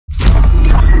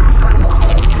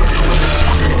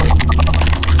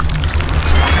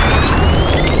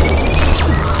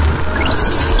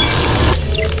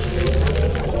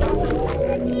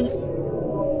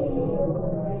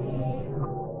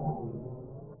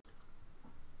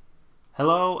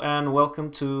Hello and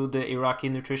welcome to the Iraqi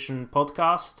Nutrition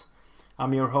Podcast.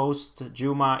 I'm your host,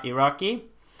 Juma Iraqi,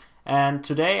 and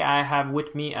today I have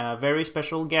with me a very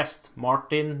special guest,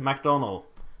 Martin MacDonald.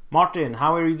 Martin,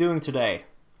 how are you doing today?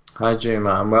 Hi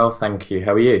Juma, I'm well, thank you.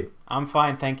 How are you? I'm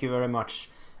fine, thank you very much.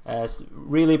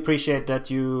 Really appreciate that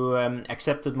you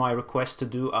accepted my request to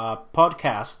do a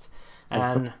podcast,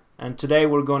 and today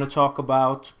we're going to talk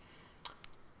about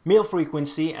meal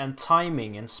frequency and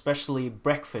timing, and especially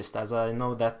breakfast, as I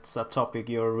know that's a topic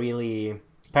you're really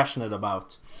passionate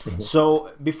about. So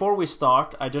before we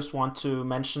start, I just want to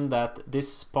mention that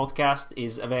this podcast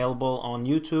is available on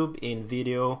YouTube in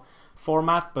video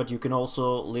format, but you can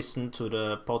also listen to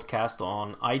the podcast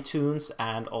on iTunes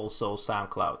and also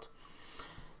SoundCloud.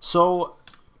 So,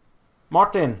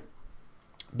 Martin,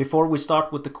 before we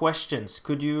start with the questions,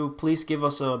 could you please give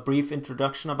us a brief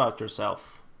introduction about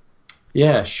yourself?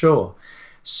 Yeah, sure.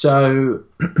 So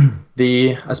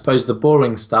I suppose the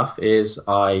boring stuff is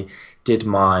I did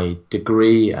my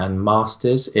degree and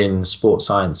master's in sports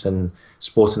science and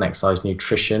sport and exercise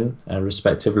nutrition,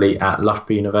 respectively, at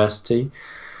Loughborough University.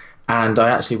 And I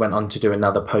actually went on to do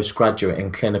another postgraduate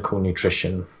in clinical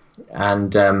nutrition.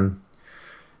 And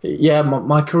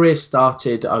my career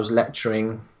started, I was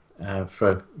lecturing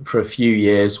for a few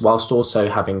years, whilst also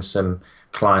having some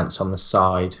clients on the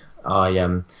side.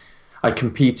 I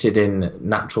competed in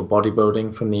natural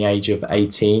bodybuilding from the age of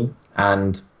 18,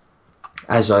 and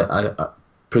as I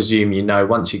presume you know,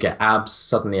 once you get abs,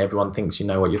 suddenly everyone thinks you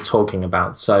know what you're talking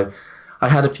about. So I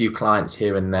had a few clients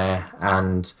here and there,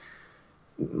 and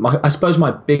I suppose my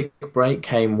big break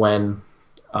came when,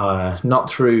 so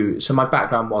my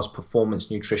background was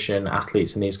performance nutrition,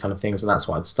 athletes and these kind of things, and that's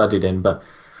what I'd studied in, but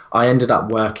I ended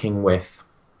up working with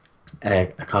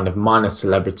a kind of minor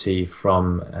celebrity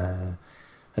from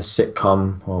a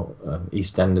sitcom, or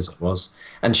EastEnders it was,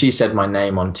 and she said my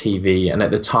name on TV, and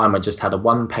at the time I just had a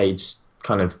one-page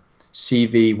kind of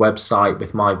CV website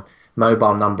with my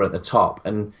mobile number at the top,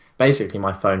 and basically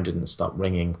my phone didn't stop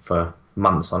ringing for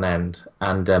months on end,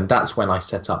 and that's when I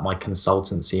set up my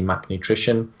consultancy, Mac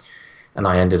Nutrition, and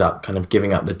I ended up kind of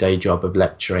giving up the day job of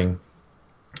lecturing,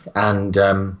 and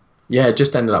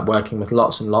just ended up working with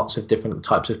lots and lots of different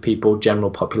types of people,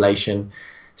 general population.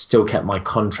 Still kept my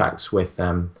contracts with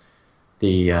the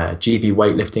GB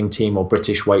weightlifting team, or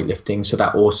British weightlifting, so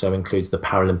that also includes the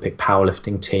Paralympic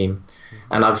powerlifting team,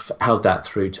 and I've held that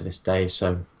through to this day.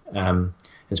 So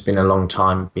it's been a long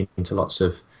time, been to lots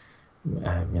of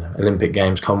Olympic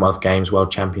Games, Commonwealth Games,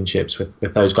 World Championships with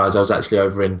those guys. I was actually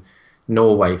over in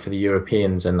Norway for the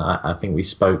Europeans, and I think we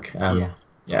spoke at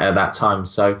that time.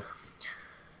 So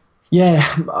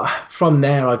from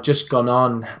there I've just gone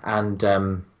on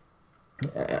and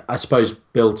I suppose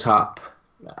built up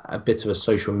a bit of a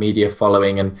social media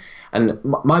following, and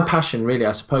my passion really,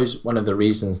 I suppose one of the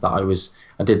reasons that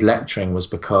I did lecturing was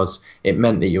because it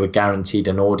meant that you were guaranteed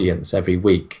an audience every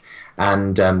week,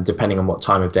 and depending on what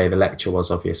time of day the lecture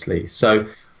was, obviously. So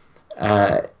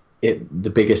the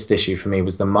biggest issue for me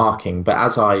was the marking, but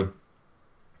as I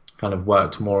kind of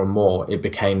worked more and more, it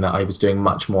became that I was doing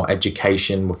much more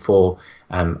education for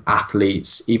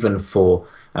athletes, even for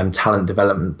talent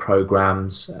development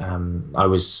programs.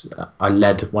 I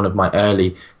led one of my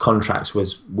early contracts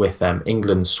was with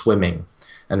England Swimming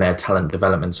and their talent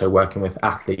development. So working with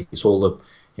athletes, all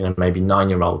the maybe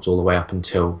 9-year-olds all the way up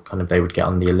until kind of they would get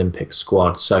on the Olympic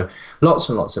squad. So lots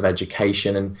and lots of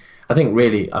education, and I think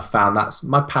really I found that's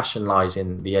my passion lies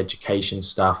in the education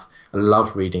stuff. I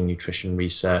love reading nutrition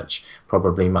research,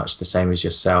 probably much the same as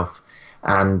yourself,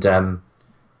 and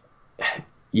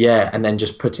and then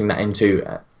just putting that into,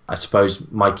 I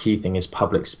suppose my key thing is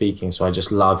public speaking. So I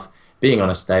just love being on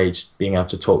a stage, being able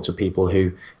to talk to people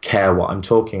who care what I'm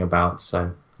talking about.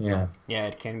 So yeah,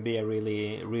 it can be a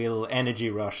really real energy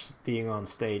rush being on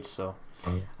stage. So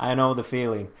I know the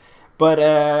feeling. But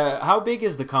how big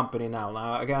is the company now?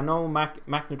 I know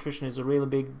Mac Nutrition is a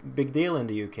really big deal in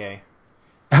the UK.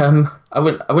 I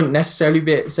wouldn't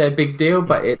necessarily say a big deal,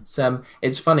 but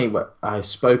it's funny. I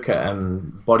spoke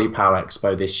at Body Power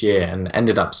Expo this year and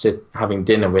ended up having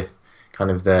dinner with kind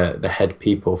of the head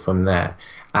people from there,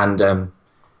 and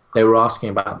they were asking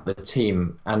about the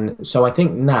team. And so I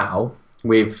think now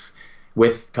we've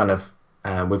got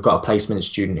a placement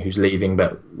student who's leaving,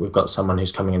 but we've got someone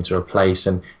who's coming in to replace,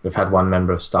 and we've had one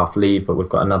member of staff leave, but we've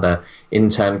got another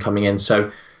intern coming in.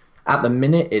 So at the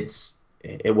minute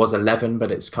it was 11,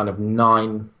 but it's kind of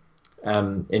 9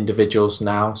 individuals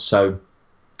now. So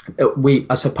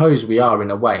I suppose we are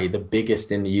in a way the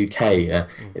biggest in the UK,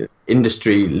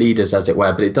 industry leaders as it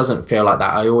were, but it doesn't feel like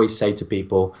that. I always say to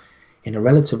people, in a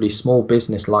relatively small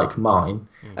business like mine,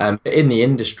 in the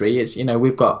industry, it's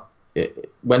we've got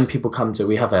when people come to,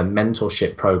 we have a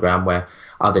mentorship program where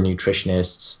other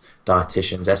nutritionists,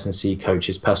 dietitians, S&C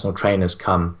coaches, personal trainers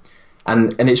come,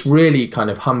 and it's really kind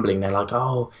of humbling. They're like,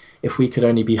 oh, if we could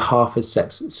only be half as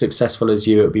successful as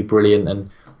you, it would be brilliant. And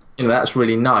that's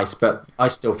really nice, but I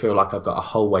still feel like I've got a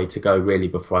whole way to go really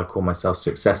before I call myself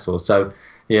successful. So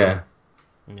yeah.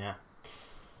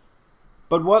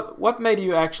 But what made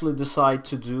you actually decide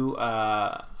to do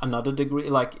another degree?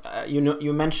 Like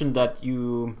you mentioned that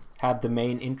you had the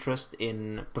main interest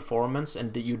in performance, and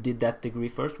that you did that degree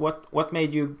first. What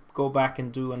made you go back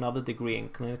and do another degree in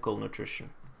clinical nutrition?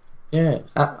 Yeah,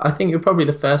 I think you're probably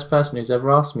the first person who's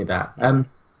ever asked me that.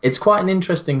 It's quite an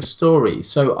interesting story.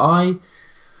 So I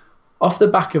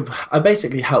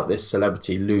basically helped this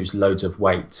celebrity lose loads of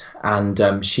weight,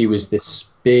 and she was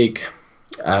this big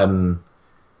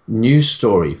news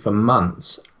story for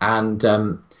months, and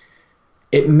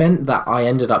it meant that I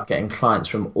ended up getting clients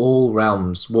from all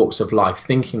realms, walks of life,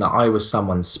 thinking that I was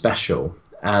someone special.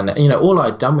 And all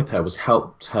I'd done with her was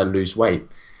helped her lose weight,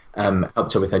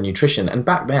 helped her with her nutrition. And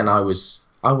back then I was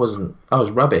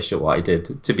rubbish at what I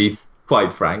did, to be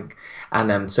quite frank.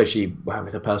 And so she went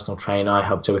with a personal trainer, I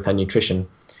helped her with her nutrition.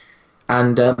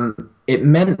 And it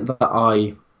meant that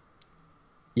I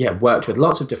worked with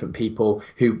lots of different people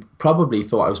who probably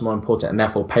thought I was more important and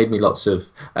therefore paid me lots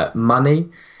of money.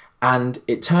 And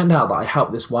it turned out that I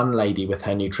helped this one lady with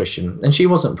her nutrition, and she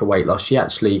wasn't for weight loss. She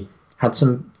actually had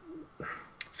some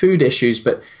food issues,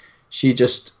 but she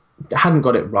just hadn't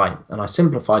got it right, and I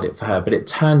simplified it for her. But it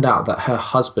turned out that her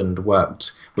husband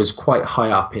was quite high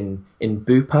up in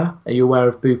Bupa. Are you aware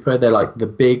of Bupa? They're like the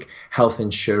big health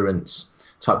insurance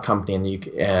type company in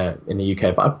the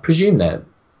UK, but I presume they're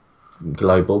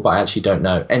global, but I actually don't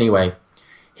know. Anyway,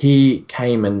 he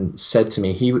came and said to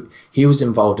me he was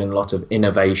involved in a lot of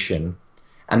innovation,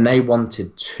 and they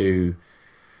wanted to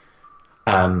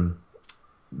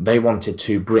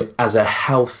bring, as a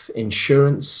health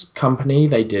insurance company,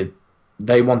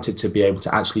 they wanted to be able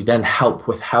to actually then help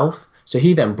with health. So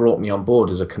he then brought me on board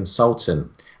as a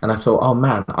consultant, and I thought, oh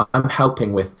man, I'm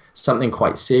helping with something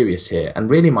quite serious here,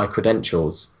 and really my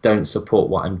credentials don't support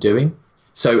what I'm doing.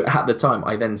 So at the time,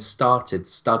 I then started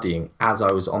studying as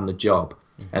I was on the job,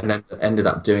 and then ended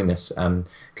up doing this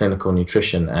clinical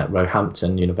nutrition at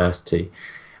Roehampton University.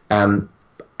 And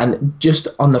just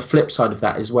on the flip side of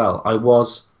that as well,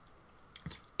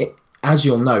 as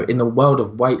you'll know, in the world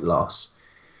of weight loss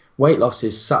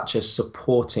is such a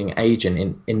supporting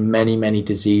agent in many, many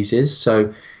diseases.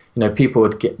 So, people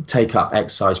would take up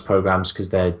exercise programs because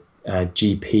their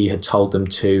GP had told them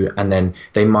to, and then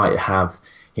they might have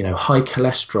high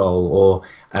cholesterol, or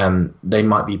they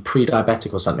might be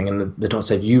pre-diabetic or something, and the doctor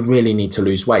said, you really need to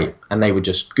lose weight. And they would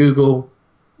just Google,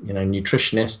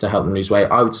 nutritionist to help them lose weight.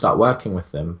 I would start working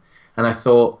with them. And I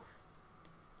thought,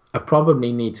 I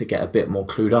probably need to get a bit more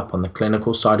clued up on the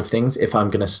clinical side of things if I'm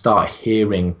going to start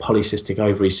hearing polycystic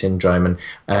ovary syndrome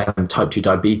and type 2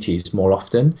 diabetes more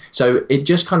often. So it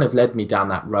just kind of led me down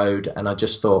that road. And I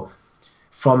just thought,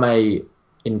 from a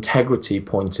integrity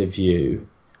point of view,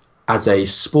 as a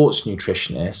sports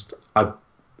nutritionist, I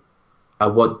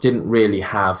didn't really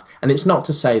have, and it's not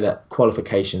to say that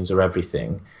qualifications are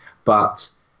everything, but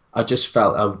I just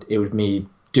felt it would be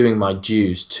doing my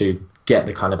dues to get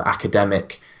the kind of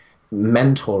academic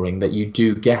mentoring that you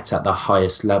do get at the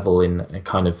highest level in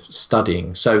kind of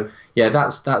studying. So yeah,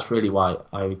 that's really why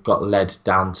I got led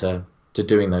down to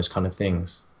doing those kind of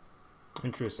things.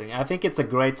 Interesting. I think it's a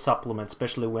great supplement,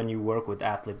 especially when you work with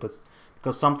athletes,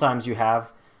 because sometimes you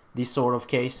have these sort of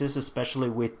cases, especially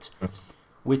with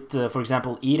for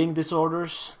example, eating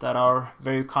disorders that are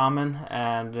very common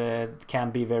and can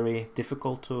be very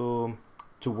difficult to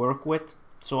work with.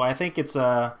 So I think it's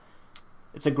a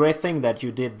great thing that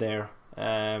you did there,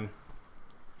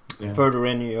 further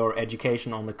in your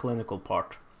education on the clinical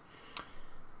part.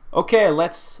 Okay,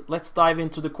 let's dive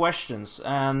into the questions.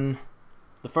 And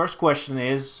the first question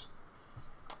is,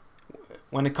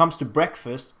 when it comes to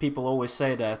breakfast, people always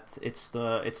say that it's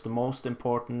the most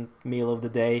important meal of the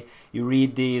day. You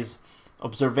read these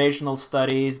observational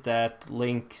studies that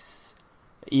links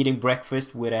eating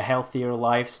breakfast with a healthier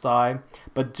lifestyle.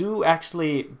 But do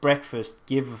actually breakfast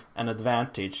give an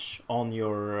advantage on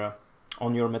your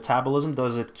metabolism?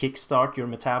 Does it kickstart your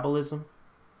metabolism?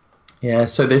 Yeah,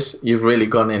 so you've really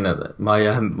gone in at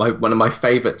my one of my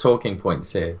favorite talking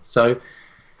points here. So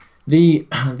the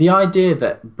idea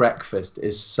that breakfast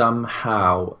is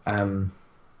somehow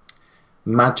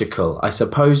magical, I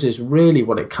suppose, is really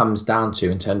what it comes down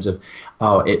to in terms of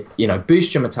it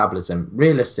boosts your metabolism.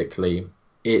 Realistically,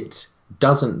 it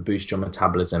doesn't boost your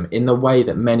metabolism in the way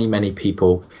that many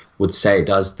people would say it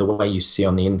does, the way you see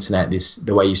on the internet,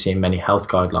 the way you see in many health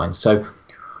guidelines. So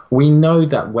we know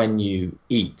that when you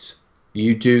eat,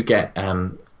 you do get,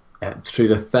 through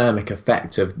the thermic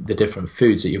effect of the different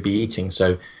foods that you'll be eating,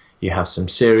 so you have some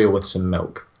cereal with some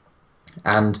milk,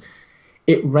 and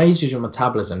it raises your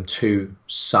metabolism to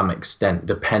some extent,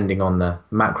 depending on the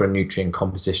macronutrient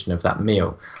composition of that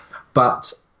meal.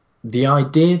 But the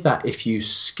idea that if you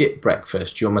skip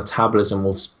breakfast, your metabolism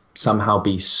will somehow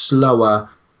be slower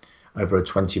over a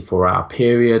 24-hour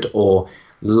period, or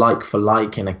like for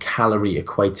like in a calorie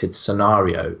equated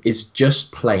scenario, is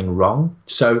just plain wrong.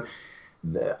 So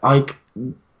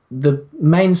the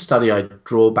main study I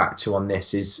draw back to on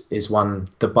this is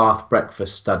the Bath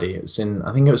breakfast study. It was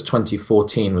I think it was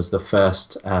 2014 was the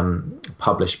first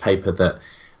published paper that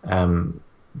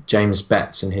James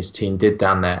Betts and his team did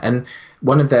down there. And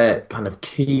one of their kind of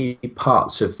key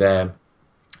parts of their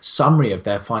summary of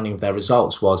their finding of their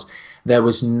results was there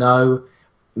was no,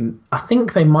 I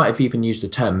think they might have even used the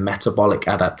term metabolic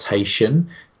adaptation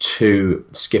to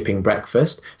skipping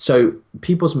breakfast. So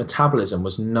people's metabolism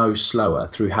was no slower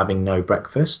through having no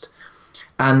breakfast.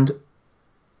 And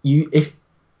I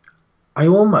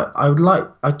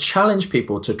challenge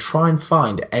people to try and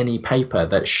find any paper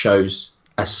that shows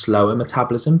a slower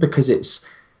metabolism, because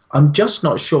I'm just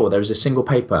not sure there is a single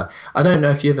paper. I don't know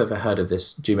if you've ever heard of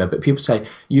this, Juma, but people say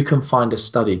you can find a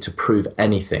study to prove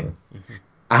anything. Mm-hmm.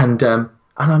 And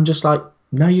I'm just like,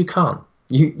 no, you can't.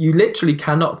 You literally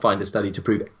cannot find a study to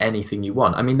prove anything you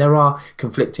want. I mean, there are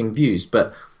conflicting views,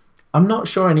 but I'm not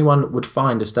sure anyone would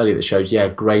find a study that shows,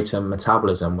 greater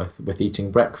metabolism with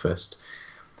eating breakfast.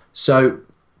 So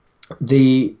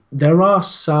there's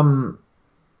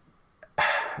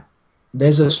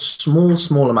a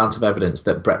small amount of evidence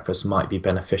that breakfast might be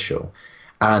beneficial.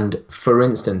 And for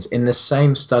instance, in the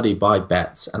same study by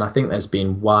Betts, and I think there's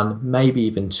been one, maybe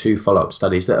even two follow-up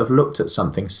studies that have looked at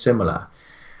something similar.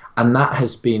 And that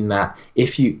has been that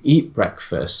if you eat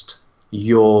breakfast,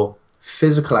 your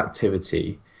physical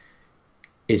activity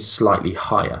is slightly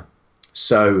higher.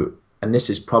 So, and this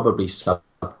is probably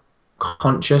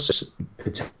subconscious,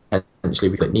 potentially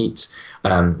we call it NEAT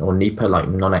or NEPA, like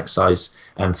non-exercise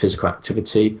physical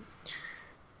activity.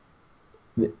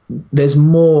 There's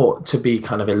more to be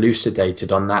kind of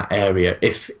elucidated on that area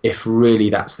if really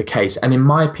that's the case. And in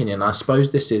my opinion, I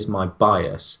suppose this is my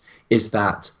bias, is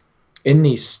that in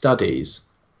these studies,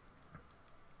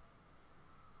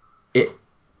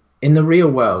 in the real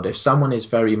world, if someone is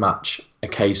very much a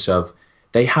case of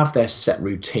they have their set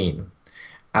routine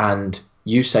and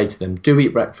you say to them, do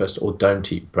eat breakfast or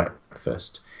don't eat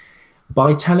breakfast,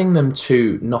 by telling them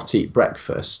to not eat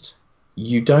breakfast,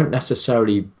 you don't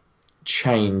necessarily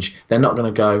change. They're not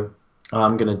going to go,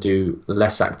 I'm going to do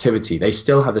less activity. They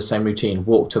still have the same routine,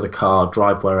 walk to the car,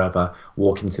 drive wherever,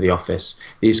 walk into the office,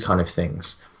 these kind of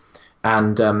things.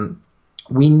 And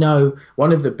we know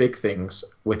one of the big things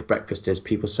with breakfast is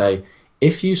people say,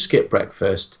 if you skip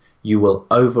breakfast, you will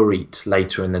overeat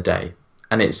later in the day.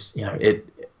 And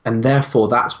and therefore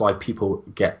that's why people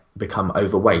become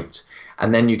overweight.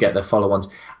 And then you get the follow-ons.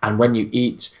 And when you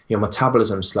eat, your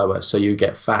metabolism's slower, so you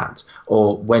get fat.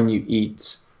 Or when you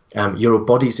eat, your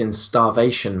body's in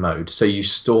starvation mode, so you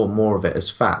store more of it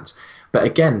as fat. But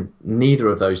again, neither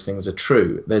of those things are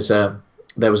true.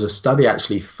 There was a study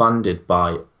actually funded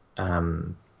by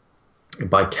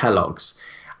Kellogg's,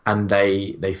 and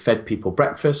they fed people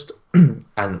breakfast,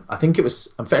 and I think it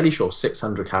was, I'm fairly sure,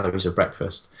 600 calories of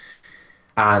breakfast,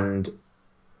 and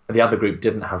the other group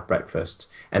didn't have breakfast,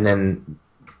 and then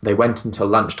they went until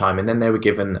lunchtime, and then they were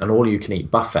given an all-you-can-eat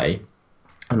buffet,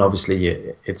 and obviously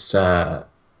it's I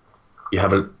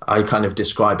kind of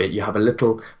describe it, you have a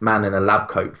little man in a lab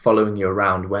coat following you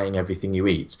around, weighing everything you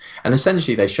eat. And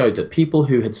essentially they showed that people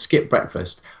who had skipped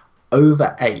breakfast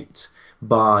overate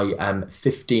by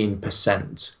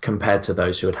 15% compared to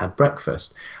those who had had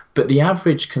breakfast. But the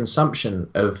average consumption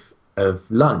of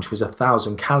lunch was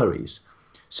 1,000 calories.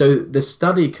 So the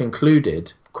study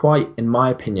concluded, quite, in my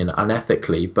opinion,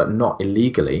 unethically, but not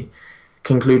illegally,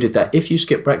 concluded that if you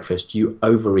skip breakfast, you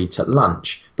overeat at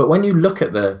lunch. But when you look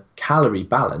at the calorie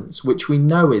balance, which we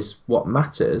know is what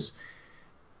matters,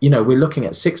 we're looking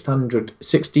at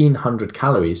 1,600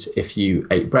 calories if you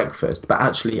ate breakfast, but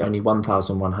actually only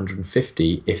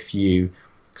 1,150 if you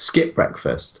skip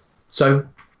breakfast. So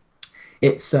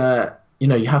it's,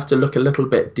 you have to look a little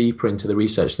bit deeper into the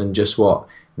research than just what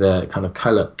the kind of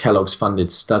Kellogg's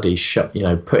funded study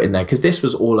put in there, because this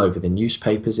was all over the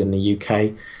newspapers in the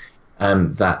UK.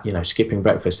 That skipping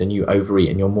breakfast and you overeat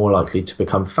and you're more likely to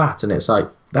become fat, and it's like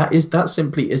that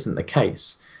simply isn't the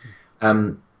case.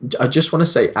 I just want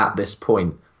to say at this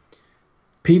point,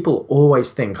 people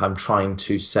always think I'm trying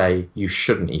to say you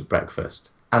shouldn't eat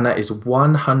breakfast, and that is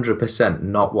 100%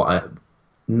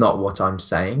 not what I'm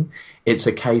saying. It's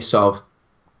a case of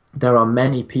there are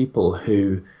many people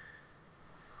who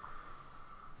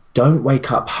don't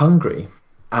wake up hungry,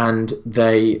 and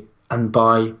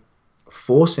by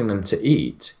forcing them to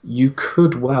eat, you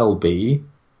could well be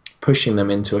pushing them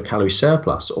into a calorie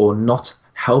surplus or not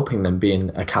helping them be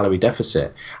in a calorie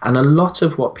deficit. And a lot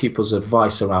of what people's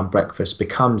advice around breakfast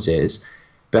becomes is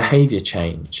behavior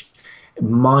change,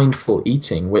 mindful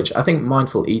eating, which I think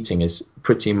mindful eating is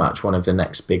pretty much one of the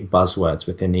next big buzzwords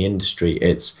within the industry.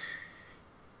 It's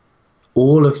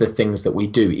all of the things that we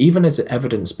do, even as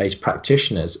evidence-based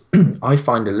practitioners. I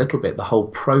find a little bit the whole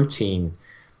protein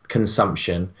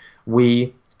consumption.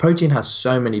 Protein has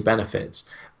so many benefits,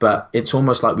 but it's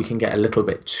almost like we can get a little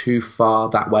bit too far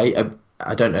that way.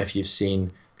 I don't know if you've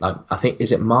seen, like, I think,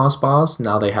 is it Mars bars?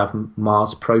 Now they have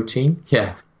Mars protein.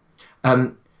 Yeah.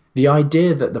 The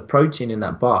idea that the protein in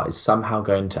that bar is somehow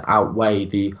going to outweigh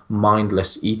the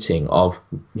mindless eating of,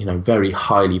 very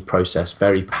highly processed,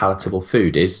 very palatable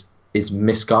food is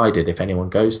misguided if anyone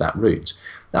goes that route.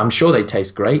 Now, I'm sure they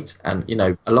taste great, and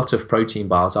a lot of protein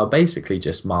bars are basically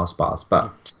just Mars bars.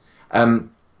 But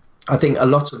I think a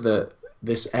lot of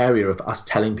this area of us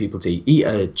telling people to eat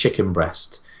a chicken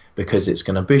breast because it's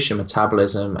going to boost your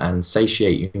metabolism and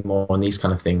satiate you more and these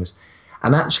kind of things,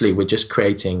 and actually we're just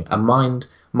creating a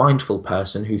mindful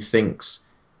person who thinks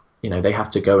they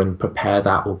have to go and prepare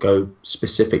that or go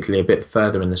specifically a bit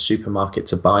further in the supermarket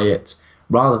to buy it,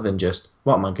 rather than just,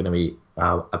 what am I going to eat?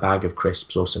 A bag of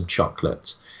crisps or some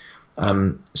chocolate.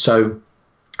 So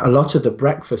a lot of the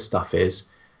breakfast stuff is,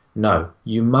 no,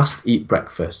 you must eat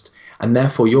breakfast. And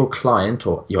therefore your client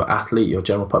or your athlete, your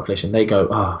general population, they go,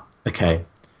 oh, okay,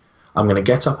 I'm going to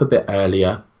get up a bit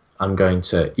earlier. I'm going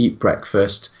to eat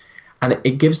breakfast. And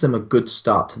it gives them a good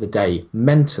start to the day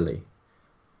mentally.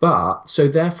 But so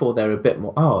therefore they're a bit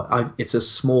more, it's a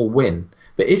small win.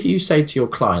 But if you say to your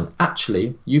client,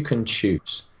 actually, you can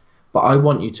choose, but I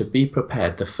want you to be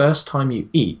prepared. The first time you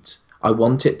eat, I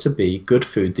want it to be good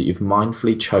food that you've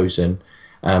mindfully chosen,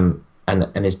 and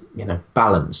is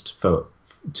balanced,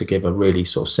 to give a really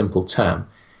sort of simple term.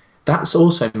 That's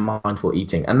also mindful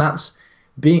eating, and that's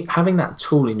having that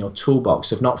tool in your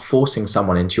toolbox of not forcing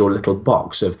someone into your little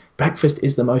box of breakfast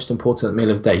is the most important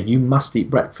meal of the day. You must eat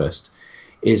breakfast.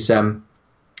 Is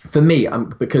for me,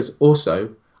 because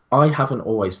also I haven't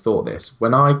always thought this.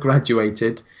 When I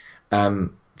graduated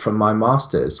from my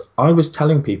master's, I was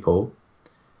telling people,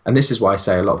 and this is why I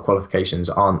say a lot of qualifications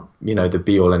aren't, the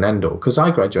be all and end all, because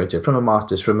I graduated from a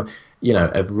master's from,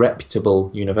 a reputable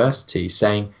university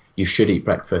saying you should eat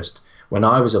breakfast. When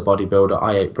I was a bodybuilder,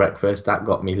 I ate breakfast. That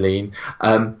got me lean.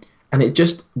 And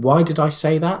why did I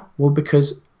say that? Well,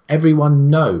 because everyone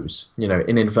knows,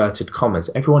 in inverted commas,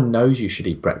 everyone knows you should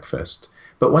eat breakfast.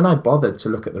 But when I bothered to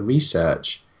look at the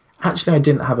research, actually I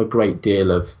didn't have a great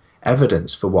deal of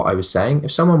evidence for what I was saying.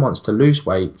 If someone wants to lose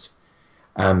weight,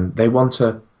 they want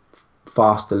to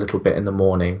fast a little bit in the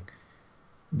morning,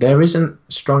 there isn't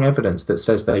strong evidence that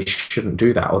says they shouldn't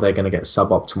do that or they're going to get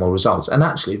suboptimal results. And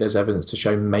actually there's evidence to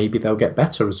show maybe they'll get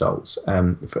better results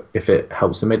if it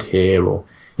helps them adhere, or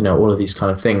all of these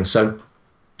kind of things. So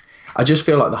I just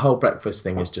feel like the whole breakfast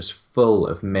thing is just full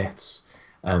of myths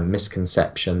and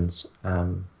misconceptions.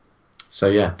 So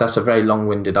yeah, that's a very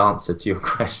long-winded answer to your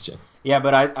question. Yeah,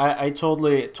 but I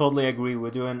totally agree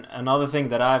with you. And another thing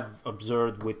that I've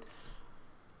observed with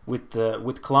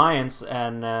clients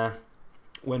and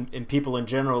when people in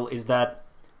general is that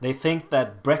they think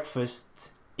that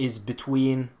breakfast is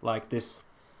between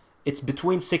it's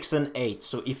between 6 and 8.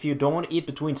 So if you don't eat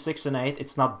between 6 and 8,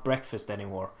 it's not breakfast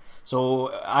anymore.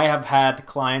 So I have had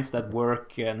clients that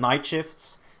work night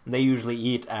shifts, and they usually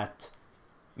eat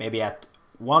maybe at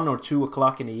 1 or 2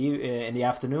 o'clock in the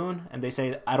afternoon, and they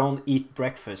say, I don't eat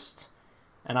breakfast.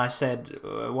 And I said,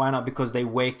 why not? Because they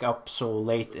wake up so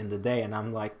late in the day. And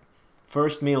I'm like,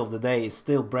 first meal of the day is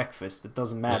still breakfast. It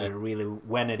doesn't matter really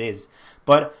when it is.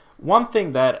 But one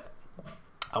thing that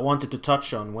I wanted to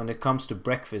touch on when it comes to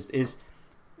breakfast is,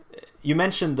 you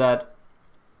mentioned that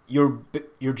your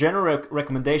general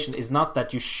recommendation is not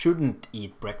that you shouldn't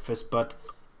eat breakfast, but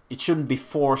it shouldn't be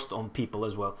forced on people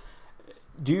as well.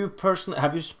 Have you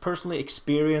personally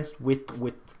experienced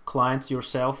with clients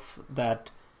yourself that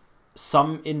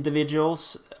some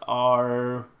individuals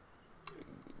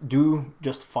do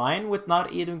just fine with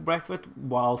not eating breakfast,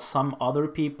 while some other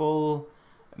people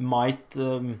might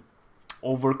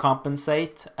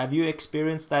overcompensate? Have you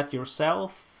experienced that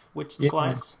yourself with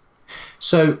clients?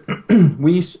 So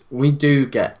we do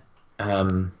get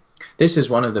the this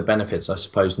is one of the benefits, I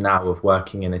suppose, now of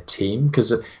working in a team,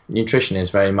 because nutrition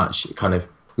is very much kind of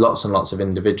lots and lots of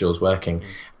individuals working.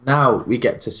 Now we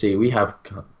get to see, we have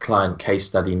client case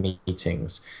study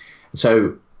meetings.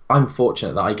 So I'm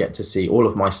fortunate that I get to see all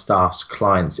of my staff's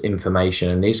clients'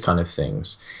 information and these kind of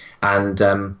things. And,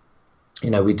 you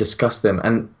know, we discuss them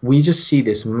and we just see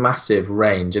this massive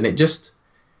range, and it just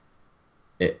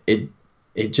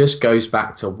goes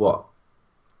back to what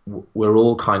we're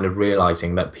all kind of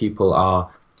realizing, that people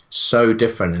are so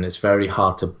different, and it's very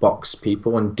hard to box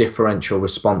people and differential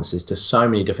responses to so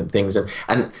many different things.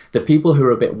 And the people who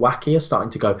are a bit wacky are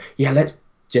starting to go, yeah, let's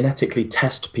genetically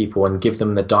test people and give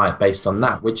them the diet based on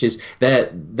that, which is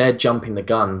they're jumping the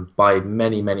gun by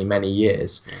many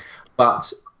years. Yeah.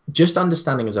 But just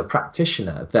understanding as a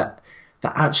practitioner that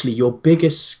actually your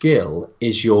biggest skill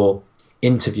is your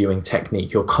interviewing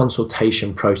technique, your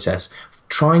consultation process,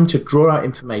 trying to draw out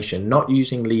information, not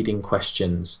using leading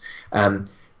questions,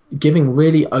 giving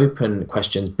really open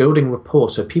questions, building rapport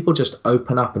so people just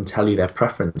open up and tell you their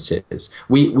preferences.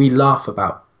 We laugh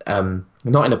about,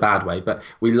 not in a bad way, but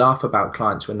we laugh about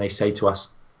clients when they say to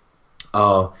us,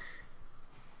 oh,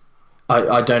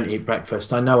 I don't eat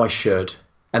breakfast, I know I should.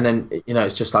 And then, you know,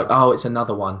 it's just like, oh, it's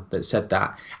another one that said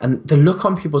that. And the look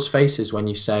on people's faces when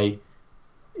you say,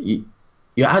 you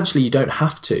don't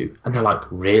have to. And they're like,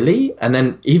 really? And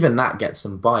then even that gets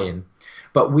some buy-in.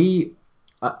 But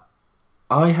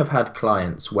I have had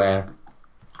clients where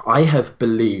I have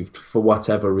believed, for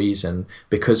whatever reason,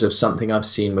 because of something I've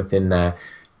seen within their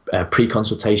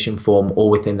pre-consultation form or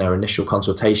within their initial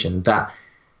consultation, that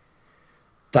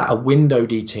a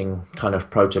windowed eating kind of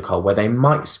protocol where they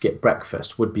might skip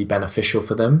breakfast would be beneficial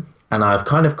for them. And I've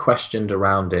kind of questioned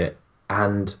around it,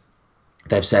 and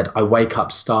they've said, I wake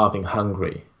up starving,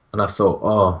 hungry. And I thought,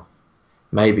 oh,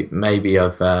 maybe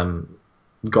I've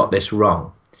got this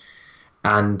wrong.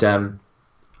 And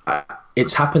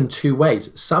it's happened two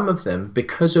ways. Some of them,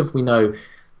 because of, we know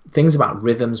things about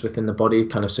rhythms within the body,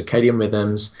 kind of circadian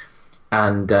rhythms,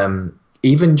 and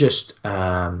even just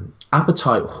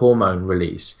appetite hormone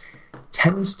release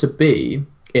tends to be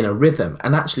in a rhythm.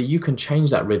 And actually you can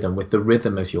change that rhythm with the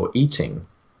rhythm of your eating.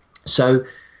 So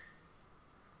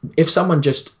if someone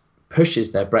just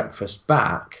pushes their breakfast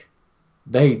back,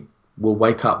 they will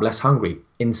wake up less hungry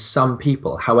in some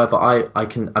people. However,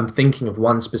 I'm thinking of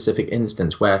one specific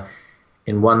instance where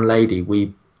in one lady,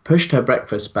 we pushed her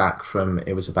breakfast back from,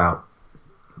 it was about,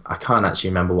 I can't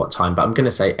actually remember what time, but I'm going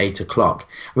to say 8 o'clock.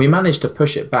 We managed to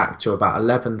push it back to about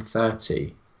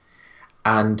 11:30,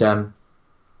 and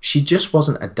she just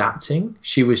wasn't adapting.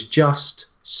 She was just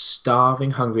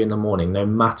starving hungry in the morning, no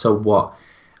matter what.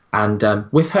 And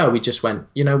with her, we just went,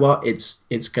 you know what,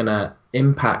 it's going to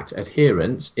impact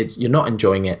adherence. You're not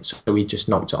enjoying it, so we just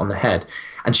knocked it on the head.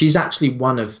 And she's actually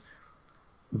one of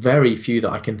very few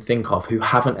that I can think of who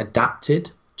haven't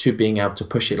adapted to being able to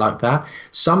push it like that.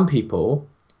 Some people,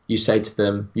 you say to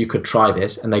them, you could try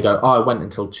this, and they go, oh, I went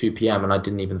until 2 p.m. and I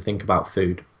didn't even think about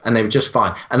food. And they were just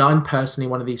fine. And I'm personally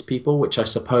one of these people, which I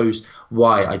suppose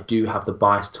why I do have the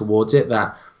bias towards it,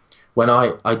 that when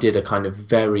I did a kind of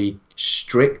very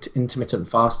strict intermittent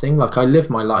fasting, like I live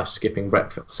my life skipping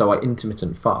breakfast, so I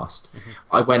intermittent fast. Mm-hmm.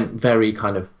 I went very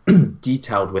kind of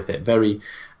detailed with it, very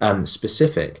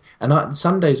specific. And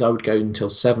some days I would go until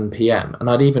 7 p.m. and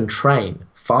I'd even train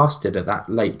fasted at that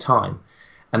late time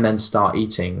and then start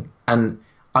eating. And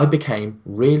I became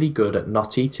really good at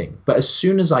not eating. But as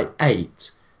soon as I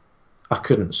ate, I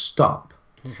couldn't stop.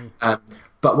 Mm-hmm.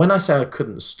 But when I say I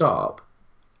couldn't stop,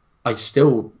 I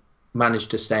still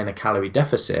managed to stay in a calorie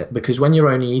deficit, because when you're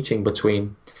only eating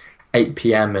between 8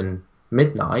 p.m. and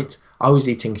midnight, I was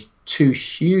eating 2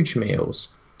 huge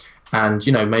meals and,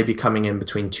 you know, maybe coming in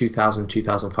between 2,000,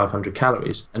 2,500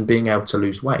 calories and being able to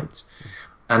lose weight.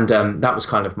 And that was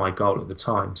kind of my goal at the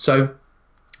time. So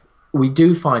we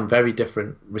do find very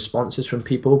different responses from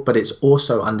people, but it's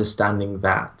also understanding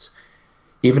that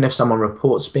even if someone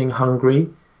reports being hungry,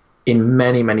 in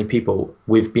many people,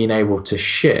 we've been able to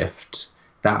shift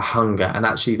that hunger, and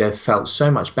actually they've felt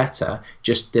so much better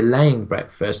just delaying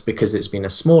breakfast because it's been a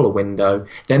smaller window.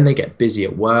 Then they get busy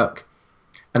at work.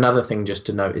 Another thing just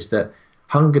to note is that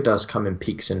hunger does come in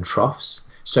peaks and troughs.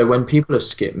 So when people have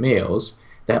skipped meals,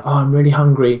 they're, oh, I'm really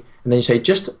hungry. And then you say,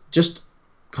 just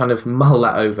kind of mull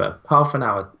that over half an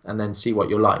hour and then see what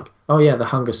you're like. Oh yeah, the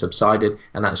hunger subsided,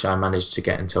 and actually I managed to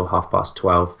get until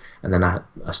 12:30, and then I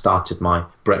started my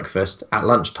breakfast at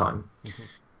lunchtime. Mm-hmm.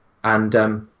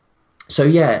 And so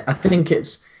yeah, I think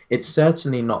it's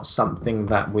certainly not something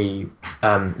that we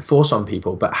force on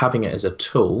people, but having it as a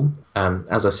tool,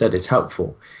 as I said, is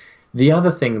helpful. The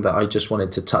other thing that I just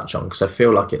wanted to touch on, because I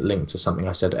feel like it linked to something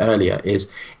I said earlier,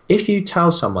 is if you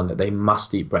tell someone that they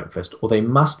must eat breakfast or they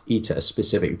must eat at a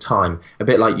specific time, a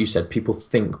bit like you said, people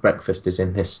think breakfast is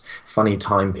in this funny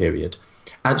time period.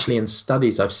 Actually, in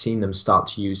studies, I've seen them start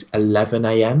to use 11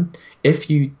 a.m. If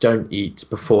you don't eat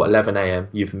before 11 a.m.,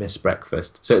 you've missed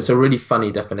breakfast. So it's a really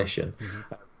funny definition.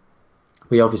 Mm-hmm.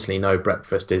 We obviously know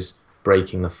breakfast is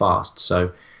breaking the fast.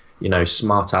 So, you know,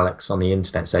 smart Alex on the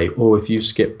internet say, oh, if you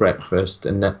skip breakfast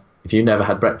and if you never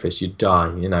had breakfast, you'd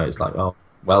die. You know, it's like, oh,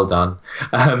 well done.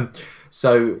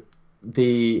 So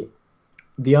the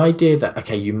idea that,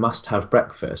 okay, you must have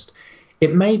breakfast,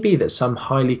 it may be that some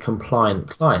highly compliant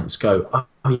clients go, oh,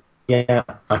 yeah,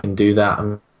 I can do that.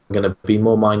 I'm going to be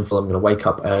more mindful. I'm going to wake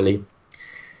up early.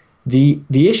 The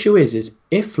issue is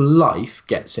if life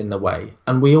gets in the way,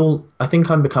 and I think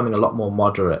I'm becoming a lot more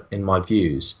moderate in my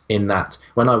views, in that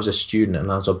when I was a student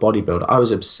and I was a bodybuilder, I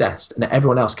was obsessed, and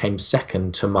everyone else came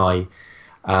second to my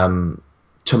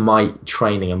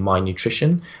training and my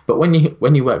nutrition. But when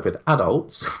you work with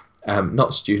adults,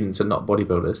 not students and not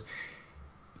bodybuilders,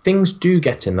 things do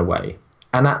get in the way.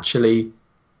 And actually,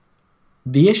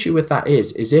 the issue with that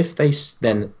is if they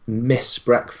then miss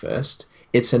breakfast,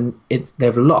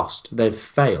 they've lost, they've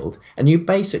failed, and you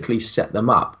basically set them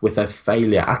up with a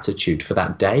failure attitude for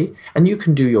that day. And you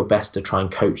can do your best to try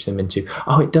and coach them into,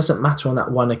 oh, it doesn't matter on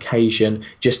that one occasion,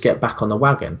 just get back on the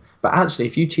wagon. But actually,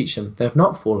 if you teach them, they've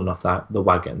not fallen off the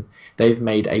wagon. They've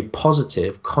made a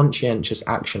positive, conscientious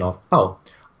action of, oh,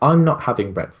 I'm not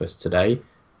having breakfast today.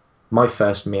 My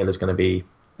first meal is going to be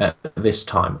at this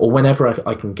time, or whenever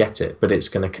I can get it, but it's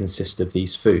going to consist of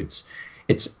these foods.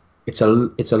 It's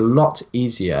a lot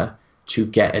easier to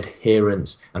get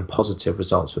adherence and positive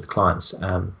results with clients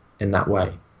in that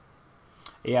way.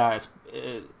 Yeah, it's,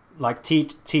 like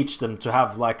teach them to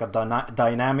have like a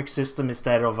dynamic system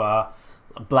instead of a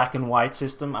black and white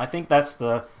system. I think that's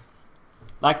the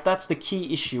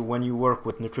key issue when you work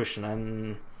with nutrition,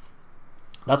 and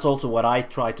that's also what I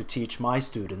try to teach my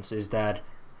students, is that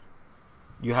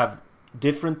you have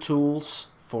different tools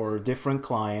for different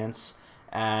clients.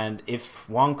 And if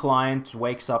one client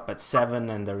wakes up at 7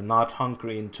 and they're not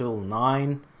hungry until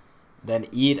 9, then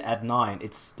eat at 9.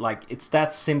 It's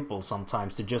that simple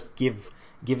sometimes to just give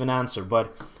an answer.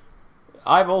 But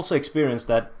I've also experienced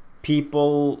that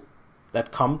people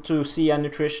that come to see a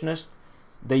nutritionist,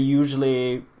 they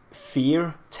usually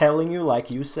fear telling you,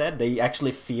 like you said, they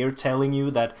actually fear telling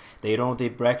you that they don't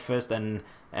eat breakfast and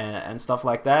stuff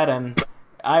like that. And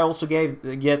I also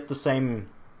get the same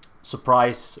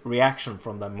surprise reaction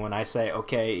from them when I say,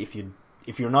 okay, if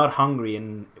you're not hungry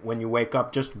and when you wake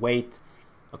up, just wait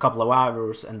a couple of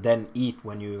hours and then eat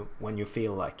when you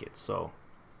feel like it. So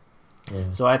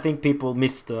yeah. So I think people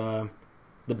miss the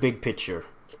big picture.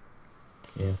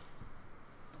 Yeah.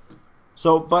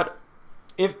 So, but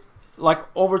if like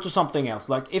over to something else,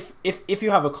 like if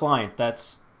you have a client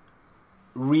that's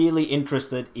really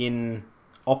interested in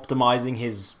optimizing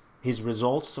his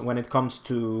results when it comes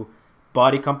to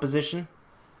body composition,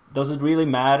 does it really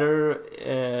matter?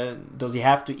 Does he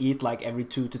have to eat like every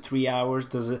 2 to 3 hours?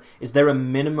 Is there a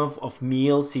minimum of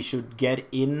meals he should get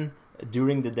in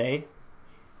during the day?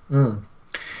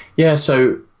 Yeah,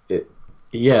 so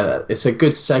it's a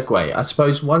good segue. I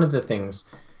suppose one of the things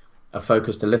I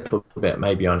focused a little bit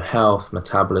maybe on health,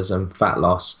 metabolism, fat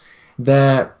loss.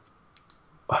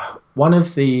 One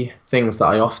of the things that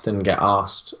I often get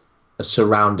asked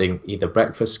surrounding either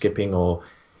breakfast skipping or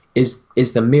is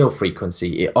the meal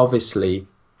frequency.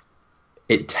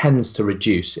 It tends to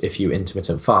reduce if you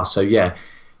intermittent fast. So yeah,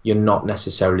 you're not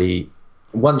necessarily,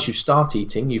 once you start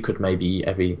eating, you could maybe eat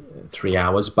every 3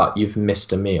 hours, but you've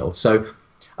missed a meal. So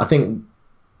I think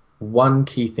one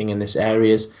key thing in this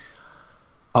area is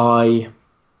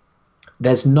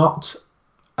there's not,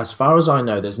 as far as I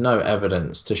know, there's no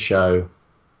evidence to show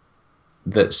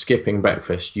that skipping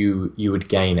breakfast you would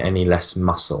gain any less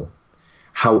muscle.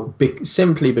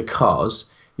 Simply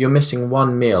because you're missing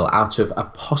one meal out of a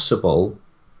possible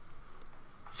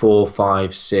 4,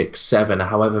 5, 6, 7,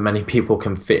 however many people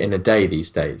can fit in a day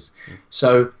these days.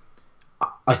 So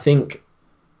I think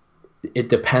it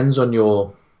depends on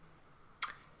your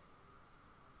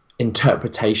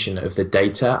interpretation of the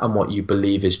data and what you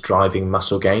believe is driving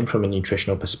muscle gain from a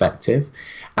nutritional perspective.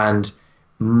 And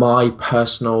my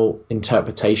personal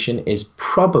interpretation is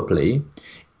probably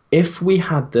if we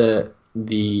had the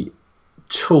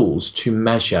tools to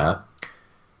measure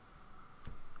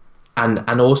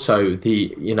and also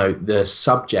the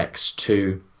subjects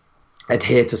to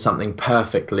adhere to something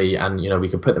perfectly, and we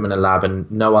could put them in a lab and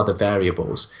no other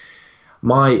variables,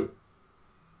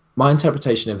 my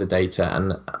interpretation of the data,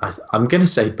 and I'm going to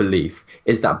say belief,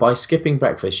 is that by skipping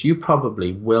breakfast, you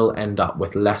probably will end up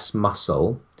with less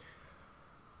muscle,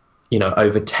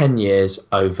 over 10 years,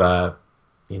 over,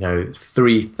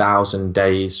 3,000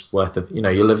 days worth of,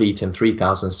 you'll have eaten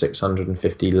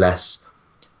 3,650 less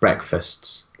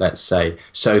breakfasts, let's say.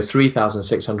 So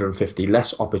 3,650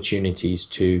 less opportunities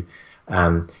to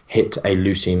hit a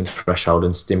leucine threshold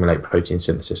and stimulate protein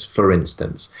synthesis, for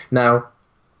instance. Now,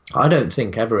 I don't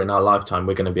think ever in our lifetime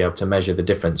we're going to be able to measure the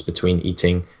difference between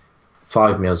eating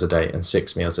 5 meals a day and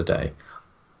 6 meals a day.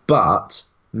 But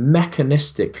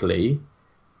mechanistically,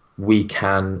 we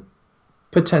can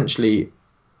potentially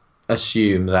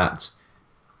assume that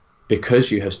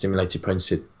because you have stimulated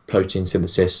protein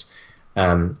synthesis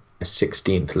a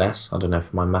 16th less, I don't know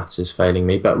if my maths is failing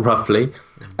me, but roughly,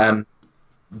 that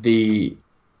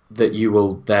you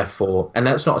will therefore, and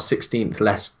that's not a 16th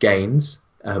less gains,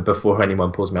 before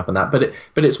anyone pulls me up on that,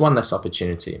 but it's one less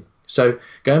opportunity. So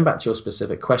going back to your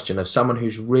specific question of someone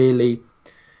who's really,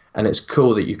 and it's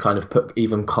cool that you kind of put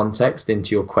even context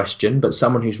into your question, but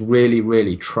someone who's really,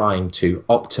 really trying to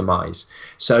optimize.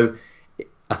 So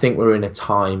I think we're in a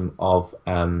time of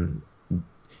the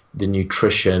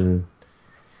nutrition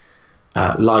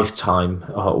lifetime,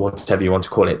 or whatever you want to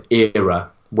call it,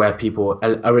 era, where people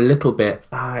are a little bit,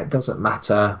 it doesn't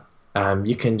matter,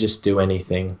 you can just do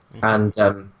anything. And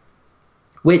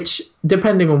which,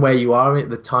 depending on where you are at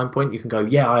the time point, you can go,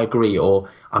 yeah, I agree, or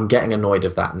I'm getting annoyed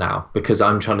of that now because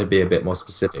I'm trying to be a bit more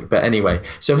specific. But anyway,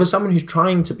 so for someone who's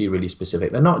trying to be really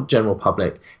specific, they're not general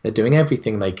public, they're doing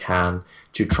everything they can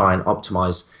to try and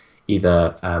optimize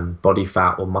either body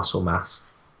fat or muscle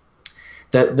mass.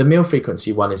 The meal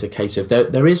frequency one is a case of,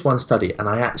 there is one study, and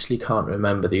I actually can't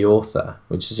remember the author,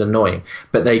 which is annoying,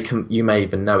 but you may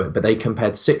even know it, but they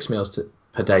compared 6 meals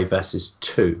per day versus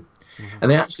 2. Mm-hmm.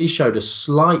 And they actually showed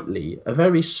a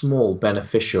very small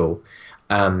beneficial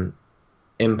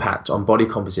impact on body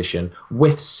composition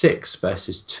with 6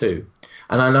 versus 2.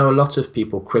 And I know a lot of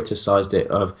people criticized it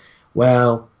of,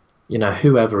 well,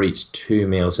 whoever eats 2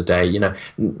 meals a day,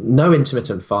 no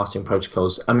intermittent fasting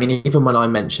protocols. I mean, even when I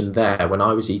mentioned when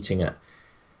I was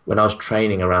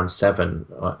training around 7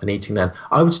 and eating then,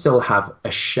 I would still have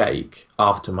a shake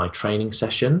after my training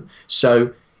session.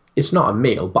 So it's not a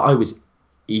meal, but I was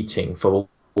eating for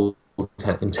all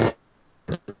intents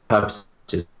and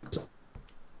purposes.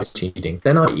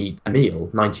 Then I eat a meal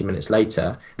 90 minutes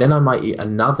later. Then I might eat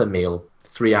another meal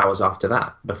 3 hours after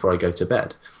that before I go to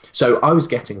bed. So I was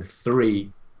getting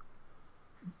 3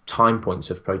 time points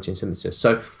of protein synthesis.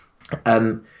 So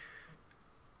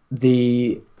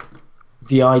the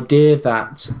idea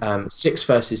that 6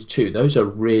 versus 2, those are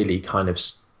really kind of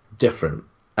different.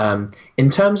 In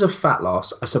terms of fat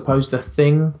loss, I suppose the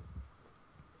thing,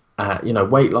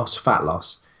 weight loss, fat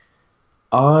loss,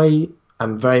 I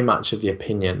am very much of the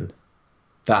opinion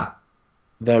that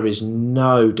there is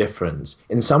no difference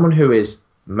in someone who is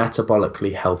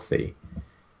metabolically healthy.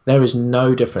 There is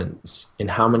no difference in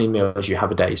how many meals you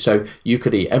have a day. So you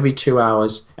could eat every 2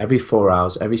 hours, every 4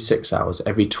 hours, every 6 hours,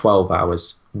 every 12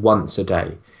 hours, once a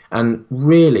day. And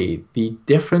really, the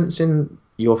difference in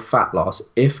your fat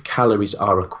loss, if calories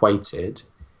are equated,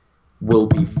 will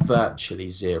be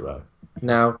virtually zero.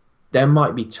 Now, there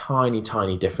might be tiny,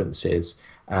 tiny differences.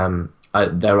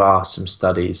 There are some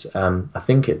studies. I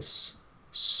think it's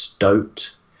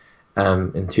Stoat.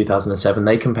 In 2007,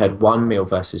 they compared 1 meal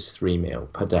versus 3 meals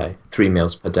per day,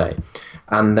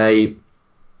 and they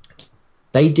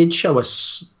did show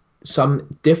us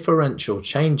some differential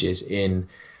changes in,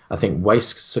 I think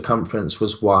waist circumference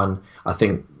was one, I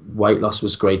think weight loss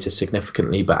was greater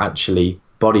significantly, but actually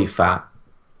body fat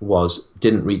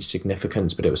didn't reach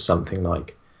significance, but it was something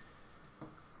like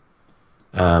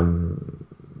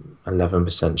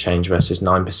 11% change versus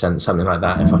 9%, something like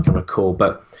that, if I can recall.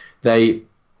 But they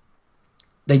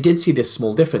did see this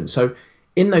small difference. So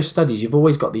in those studies, you've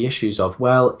always got the issues of,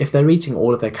 well, if they're eating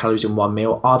all of their calories in one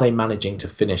meal, are they managing to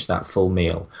finish that full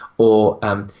meal? Or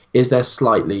is there a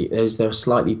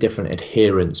slightly different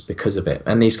adherence because of it?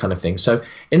 And these kind of things. So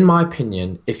in my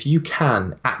opinion, if you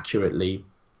can accurately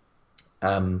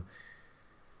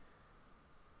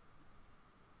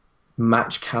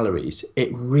match calories,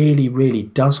 it really, really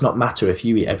does not matter if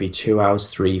you eat every 2 hours,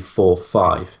 3, 4,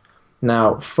 5.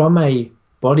 Now, from a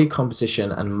body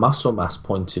composition and muscle mass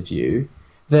point of view,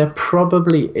 there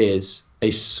probably is a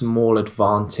small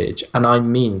advantage, and I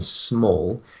mean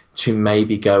small, to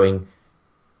maybe going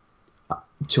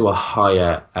to a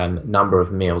higher number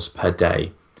of meals per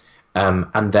day,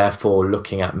 and therefore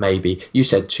looking at maybe, you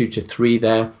said 2 to 3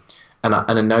 there, and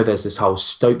I know there's this whole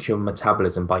stoke your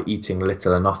metabolism by eating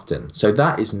little and often. So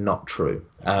that is not true.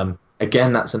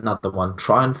 Again, that's another one.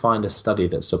 Try and find a study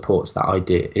that supports that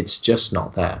idea. It's just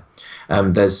not there.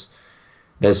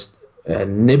 There's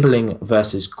nibbling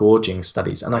versus gorging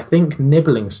studies, and I think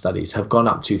nibbling studies have gone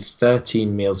up to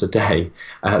 13 meals a day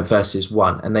versus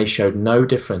one, and they showed no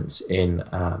difference in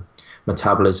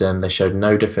metabolism. They showed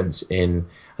no difference in,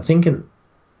 I think,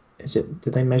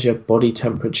 did they measure body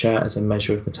temperature as a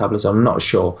measure of metabolism? I'm not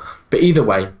sure, but either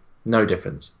way, no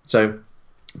difference. So,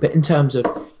 but in terms of,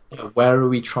 you know, where are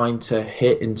we trying to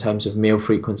hit in terms of meal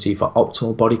frequency for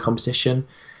optimal body composition?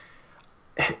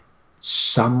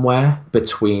 Somewhere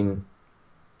between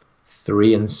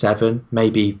 3 and 7,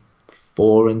 maybe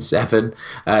 4 and 7.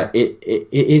 It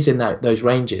is in those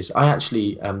ranges. I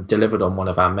actually delivered on one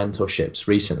of our mentorships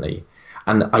recently,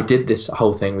 and I did this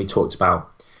whole thing. We talked about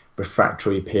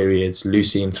refractory periods,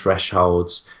 leucine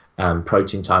thresholds,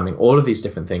 protein timing, all of these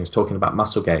different things, talking about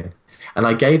muscle gain. And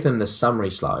I gave them the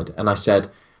summary slide, and I said,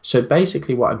 so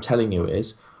basically what I'm telling you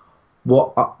is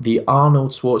what the Arnold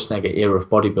Schwarzenegger era of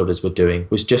bodybuilders were doing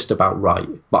was just about right,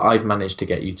 but I've managed to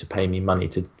get you to pay me money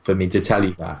for me to tell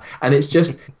you that. And it's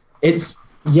just,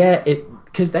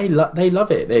 because they love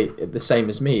it. They the same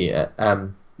as me,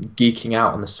 geeking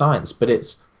out on the science, but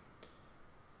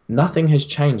nothing has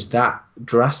changed that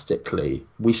drastically.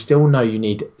 We still know you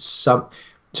need some.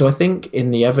 So I think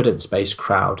in the evidence-based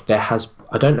crowd,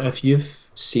 I don't know if you've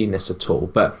seen this at all,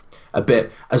 but a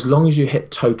bit, as long as you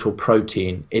hit total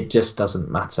protein, it just doesn't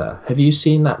matter. Have you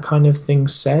seen that kind of thing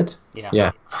said?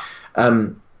 Yeah.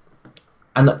 And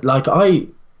like I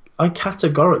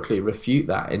categorically refute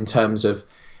that in terms of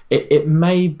it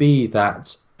may be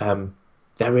that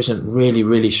there isn't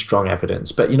really strong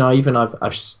evidence, but you know, even I've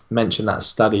mentioned that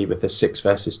study with the 6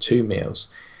 versus 2 meals.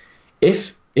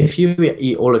 If you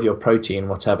eat all of your protein,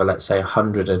 whatever, let's say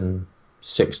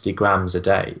 160 grams a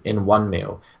day in one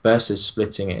meal versus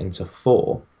splitting it into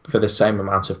 4 for the same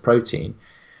amount of protein,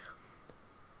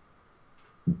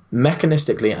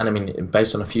 mechanistically, and I mean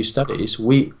based on a few studies,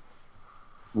 we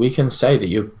can say that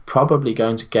you're probably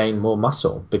going to gain more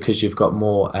muscle because you've got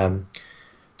more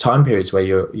time periods where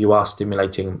you are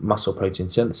stimulating muscle protein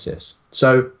synthesis.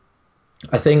 So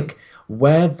I think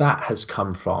where that has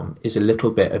come from is a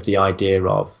little bit of the idea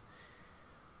of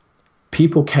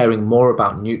people caring more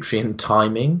about nutrient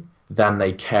timing than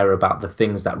they care about the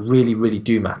things that really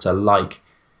do matter, like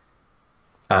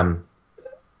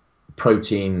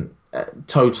protein,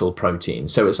 total protein.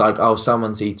 So it's like, oh,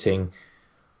 someone's eating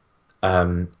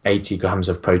 80 grams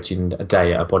of protein a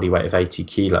day at a body weight of 80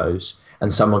 kilos,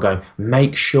 and someone going,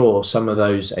 make sure some of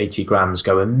those 80 grams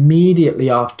go immediately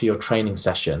after your training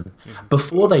session,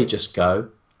 before they just go,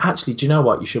 actually, do you know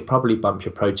what? You should probably bump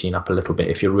your protein up a little bit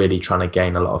if you're really trying to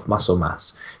gain a lot of muscle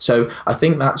mass. So I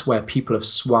think that's where people have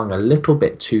swung a little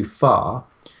bit too far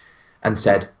and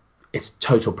said, it's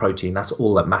total protein, that's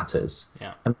all that matters.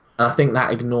 Yeah. And I think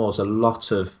that ignores a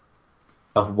lot of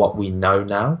what we know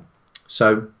now.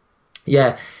 So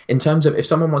yeah, in terms of if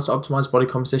someone wants to optimize body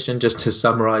composition, just to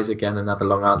summarize again, another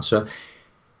long answer,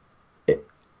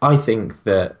 I think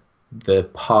that the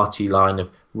party line of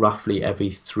roughly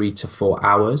every 3 to 4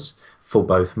 hours for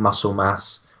both muscle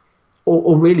mass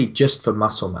or really just for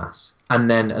muscle mass,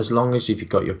 and then as long as you've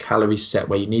got your calories set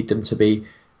where you need them to be,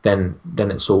 then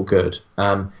it's all good.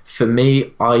 For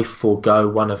me, I forego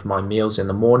one of my meals in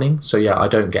the morning, so yeah, I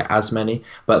don't get as many,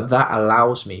 but that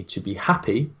allows me to be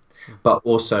happy but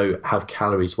also have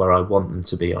calories where I want them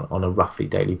to be on a roughly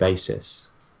daily basis.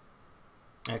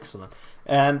 Excellent.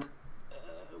 And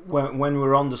when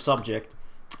we're on the subject,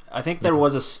 I think there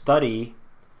was a study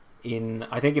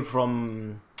I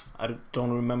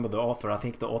don't remember the author. I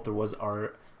think the author was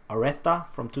Areta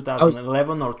from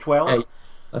 2011 or 12.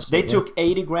 They took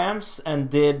 80 grams and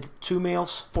did 2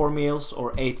 meals, 4 meals,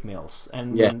 or 8 meals.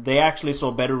 And they actually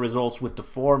saw better results with the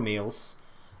 4 meals,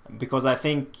 because I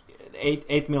think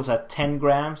 8 meals at 10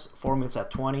 grams, 4 meals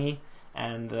at 20,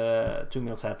 and 2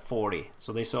 meals at 40.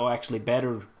 So they saw actually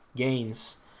better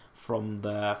gains from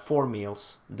the 4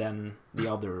 meals than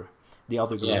the other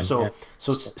group. So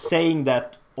saying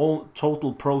that all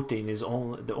total protein is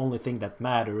the only thing that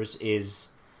matters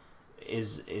is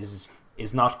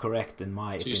not correct in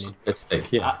my opinion.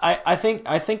 Simplistic, yeah. I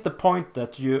think the point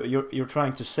that you're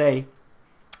trying to say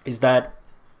is that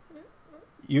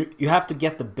you have to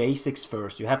get the basics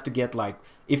first. You have to get, like,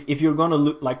 if you're gonna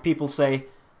like people say,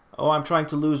 oh, I'm trying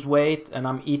to lose weight and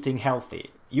I'm eating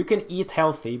healthy. You can eat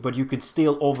healthy, but you could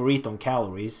still overeat on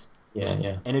calories.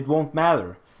 And it won't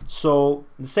matter. So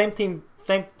the same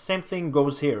thing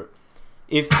goes here.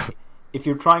 If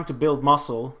you're trying to build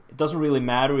muscle, it doesn't really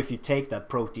matter if you take that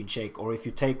protein shake or if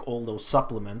you take all those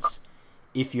supplements.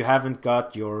 If you haven't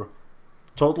got your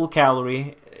total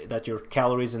calorie, that your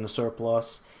calories in the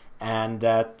surplus, and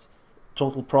that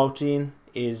total protein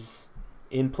is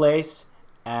in place,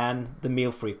 and the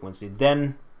meal frequency.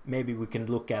 Then maybe we can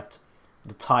look at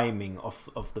the timing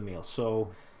of the meal.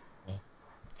 So,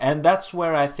 and that's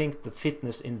where I think the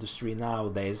fitness industry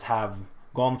nowadays have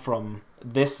gone from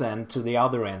this end to the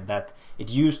other end, that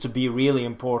it used to be really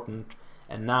important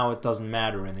and now it doesn't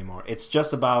matter anymore. It's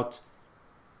just about,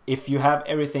 if you have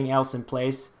everything else in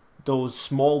place, those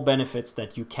small benefits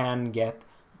that you can get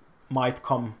might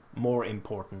come more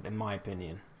important, in my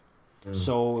opinion.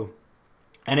 So,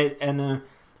 and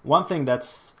one thing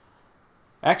that's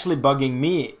actually bugging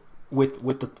me with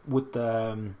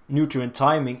the nutrient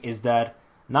timing is that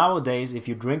nowadays, if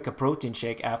you drink a protein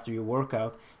shake after your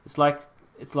workout, it's like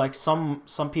some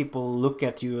people look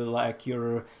at you like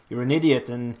you're an idiot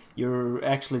and you're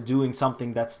actually doing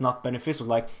something that's not beneficial.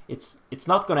 Like it's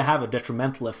not going to have a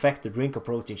detrimental effect to drink a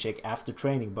protein shake after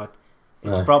training, but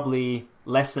it's probably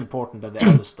less important than the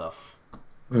other stuff.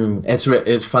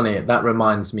 It's funny. That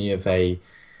reminds me of a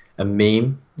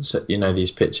meme. So you know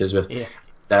these pictures with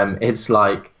it's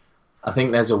like, I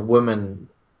think there's a woman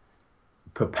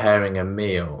preparing a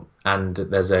meal and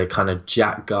there's a kind of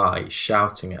jack guy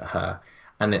shouting at her,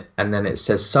 and then it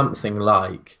says something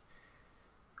like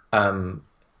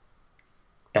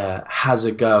has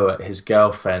a go at his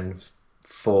girlfriend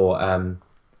for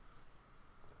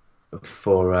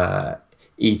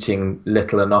eating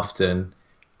little and often,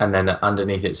 and then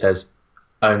underneath it says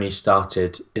only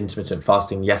started intermittent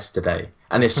fasting yesterday.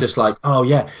 And it's just like, oh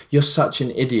yeah, you're such an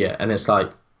idiot. And it's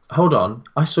like, hold on,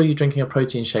 I saw you drinking a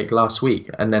protein shake last week.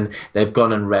 And then they've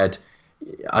gone and read,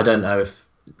 I don't know if,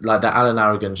 like the Alan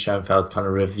Aragon Schoenfeld kind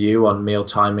of review on meal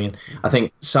timing. I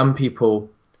think some people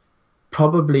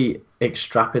probably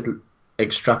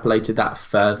extrapolated that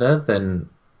further than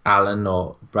Alan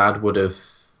or Brad would have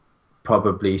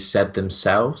probably said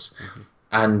themselves.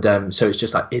 And so it's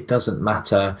just like, it doesn't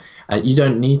matter. You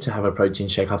don't need to have a protein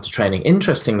shake after training.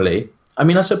 Interestingly, I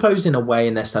mean, I suppose in a way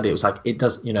in their study, it was like, it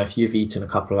does, you know, if you've eaten a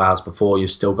couple of hours before,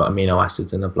 you've still got amino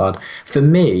acids in the blood. For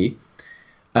me,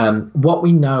 what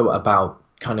we know about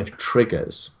kind of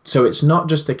triggers, so it's not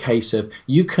just a case of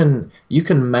you can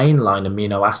mainline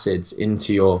amino acids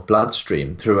into your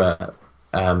bloodstream through a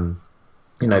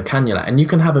cannula, and you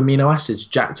can have amino acids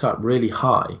jacked up really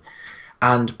high,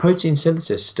 and protein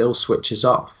synthesis still switches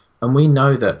off. And we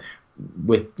know that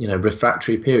with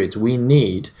refractory periods, we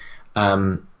need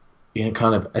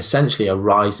kind of essentially a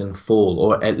rise and fall,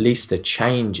 or at least a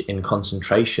change in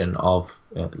concentration of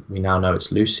we now know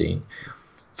it's leucine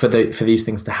for these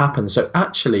things to happen. So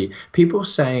actually, people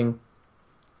saying,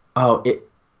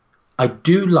 I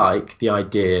do like the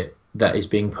idea that is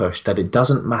being pushed that it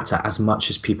doesn't matter as much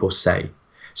as people say.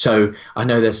 So I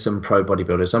know there's some pro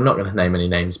bodybuilders, I'm not going to name any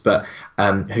names, but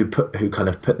who kind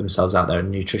of put themselves out there,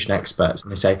 and nutrition experts,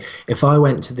 and they say, if I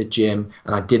went to the gym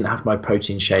and I didn't have my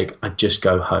protein shake, I'd just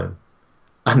go home.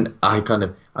 And I'm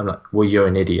like, well, you're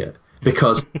an idiot,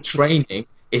 because training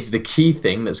is the key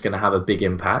thing that's going to have a big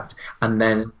impact. And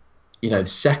then,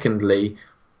 secondly,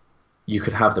 you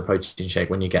could have the protein shake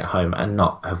when you get home and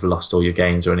not have lost all your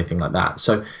gains or anything like that.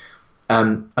 So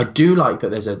I do like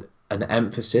that there's an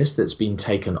emphasis that's been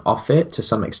taken off it to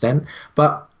some extent,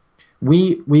 but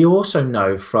we also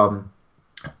know from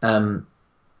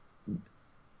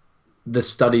the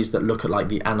studies that look at like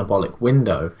the anabolic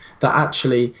window that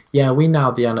actually, we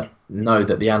now know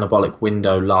that the anabolic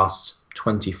window lasts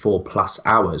 24 plus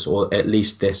hours, or at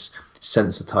least this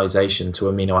sensitization to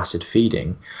amino acid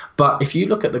feeding. But if you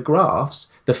look at the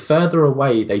graphs, the further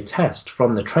away they test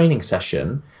from the training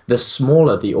session, the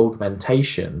smaller the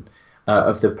augmentation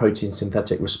of the protein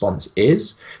synthetic response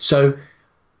is. So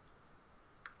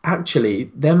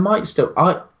actually, there might still,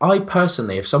 I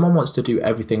personally, if someone wants to do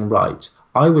everything right,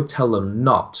 I would tell them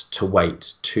not to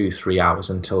wait 2-3 hours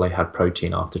until they had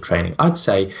protein after training. I'd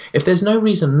say, if there's no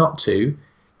reason not to,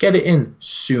 get it in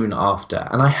soon after.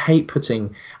 And I hate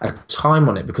putting a time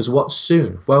on it, because what's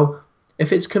soon? Well,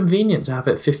 if it's convenient to have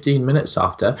it 15 minutes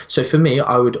after, so for me,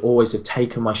 I would always have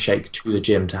taken my shake to the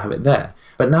gym to have it there.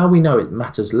 But now we know it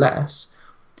matters less,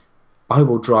 I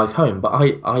will drive home. But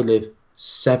I live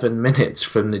 7 minutes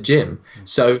from the gym.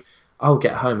 So I'll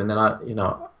get home and then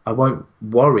I won't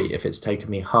worry if it's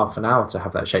taken me half an hour to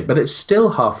have that shake. But it's still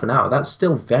half an hour. That's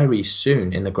still very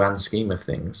soon in the grand scheme of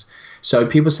things. So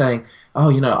people saying,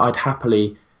 I'd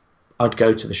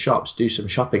go to the shops, do some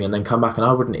shopping, and then come back and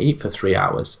I wouldn't eat for 3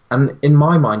 hours. And in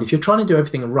my mind, if you're trying to do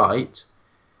everything right,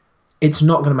 it's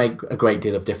not going to make a great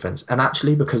deal of difference. And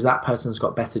actually, because that person's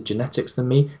got better genetics than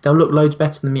me, they'll look loads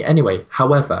better than me anyway.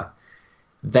 However,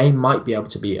 they might be able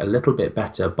to be a little bit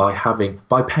better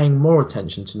by paying more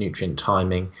attention to nutrient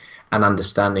timing and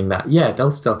understanding that, yeah,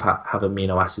 they'll still have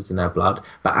amino acids in their blood,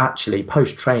 but actually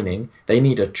post-training, they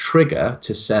need a trigger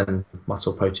to send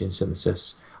muscle protein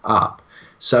synthesis up.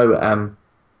 So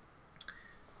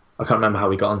I can't remember how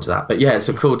we got onto that, but yeah, it's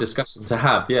a cool discussion to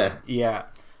have, yeah. Yeah.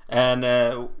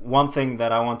 And one thing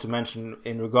that I want to mention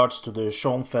in regards to the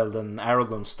Schoenfeld and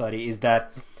Aragon study is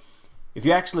that if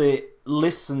you actually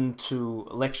listen to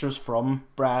lectures from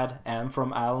Brad and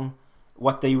from Alan,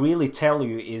 what they really tell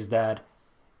you is that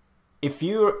if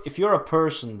you're a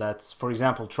person that's, for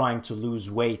example, trying to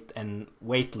lose weight and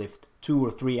weightlift 2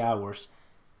 or 3 hours,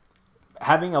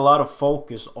 having a lot of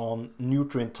focus on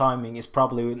nutrient timing is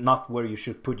probably not where you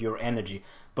should put your energy.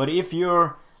 But if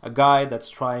you're a guy that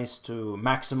tries to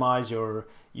maximize your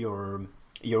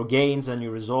gains and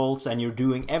your results, and you're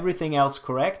doing everything else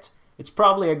correct, it's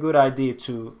probably a good idea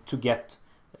to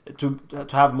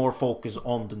have more focus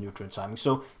on the nutrient timing.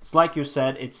 So it's like you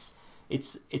said, it's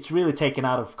really taken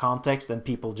out of context, and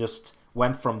people just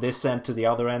went from this end to the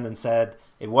other end and said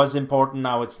it was important,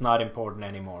 now it's not important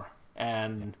anymore.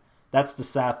 And that's the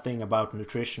sad thing about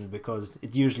nutrition, because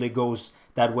it usually goes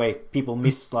that way. People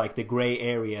miss like the gray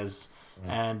areas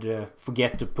and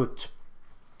forget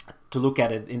to look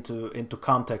at it into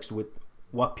context with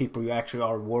what people you actually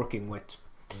are working with.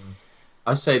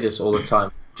 I say this all the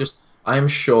time. I am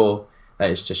sure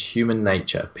that it's just human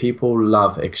nature. People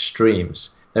love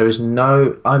extremes. I'm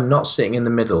not sitting in the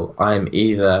middle. I am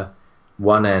either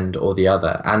one end or the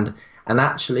other. And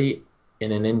actually,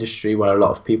 in an industry where a lot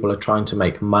of people are trying to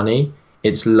make money,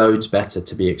 it's loads better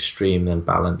to be extreme than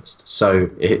balanced.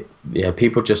 So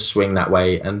people just swing that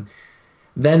way. And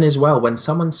then as well, when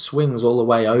someone swings all the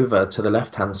way over to the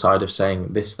left-hand side of saying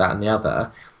this, that, and the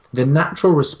other, the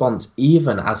natural response,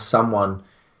 even as someone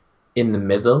in the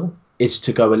middle, is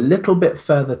to go a little bit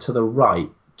further to the right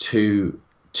to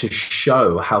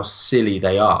show how silly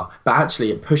they are. But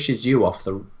actually, it pushes you off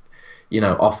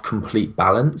off complete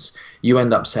balance. You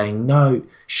end up saying, no,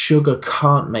 sugar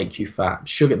can't make you fat.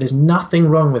 Sugar, there's nothing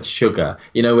wrong with sugar.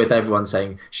 With everyone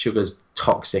saying sugar's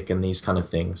toxic and these kind of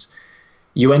things.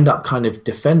 You end up kind of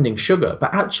defending sugar.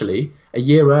 But actually, a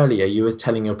year earlier, you were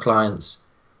telling your clients,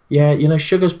 yeah,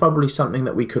 sugar's probably something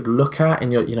that we could look at.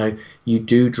 And you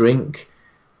do drink,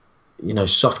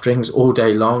 soft drinks all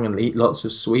day long and eat lots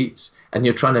of sweets, and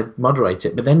you're trying to moderate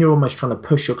it. But then you're almost trying to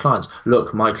push your clients.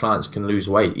 Look, my clients can lose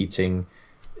weight eating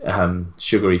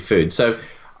sugary food. So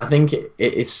I think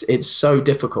it's so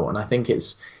difficult, and I think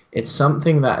it's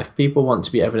something that if people want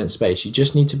to be evidence-based, you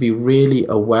just need to be really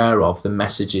aware of the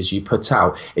messages you put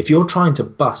out. If you're trying to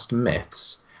bust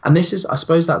myths, and I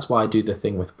suppose that's why I do the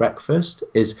thing with breakfast,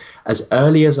 is as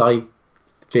early as I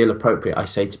feel appropriate, I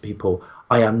say to people,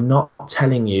 I am not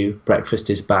telling you breakfast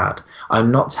is bad.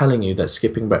 I'm not telling you that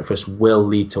skipping breakfast will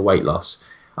lead to weight loss.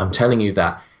 I'm telling you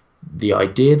that the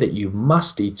idea that you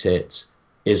must eat it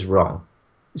is wrong.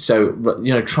 So,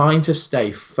 trying to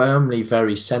stay firmly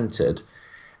very centered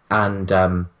and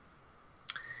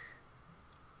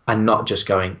not just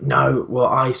going, no, well,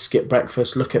 I skip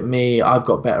breakfast, look at me, I've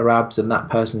got better abs than that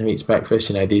person who eats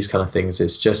breakfast, these kind of things.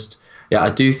 It's just, I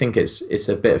do think it's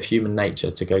a bit of human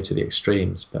nature to go to the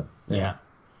extremes, but yeah,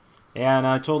 and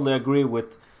I totally agree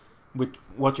with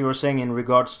what you were saying in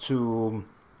regards to,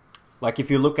 like,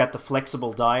 if you look at the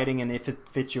flexible dieting and if it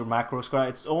fits your macros,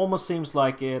 it almost seems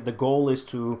like the goal is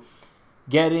to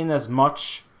get in as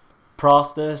much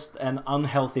processed and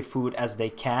unhealthy food as they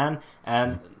can,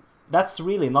 and that's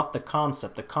really not the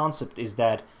concept. The concept is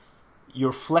that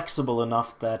you're flexible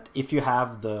enough that if you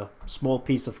have the small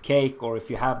piece of cake or if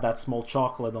you have that small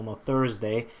chocolate on a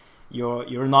Thursday,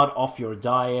 you're not off your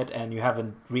diet and you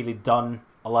haven't really done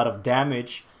a lot of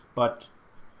damage. But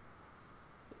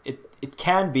it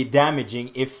can be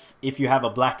damaging if you have a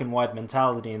black and white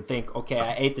mentality and think, okay,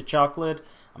 I ate the chocolate,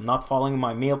 I'm not following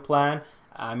my meal plan,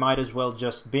 I might as well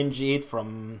just binge eat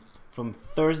from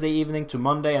Thursday evening to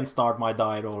Monday and start my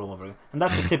diet all over. And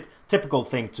that's a typical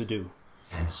thing to do.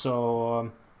 So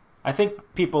I think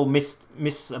people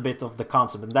miss a bit of the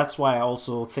concept, and that's why I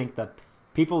also think that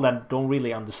people that don't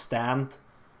really understand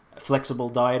flexible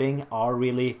dieting are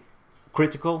really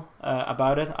critical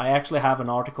about it. I actually have an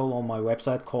article on my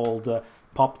website called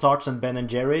Pop-Tarts and Ben &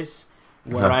 Jerry's,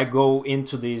 where I go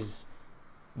into these,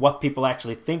 what people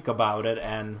actually think about it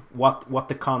and what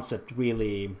the concept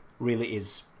really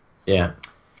is. Yeah.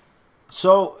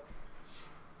 So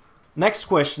next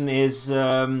question is,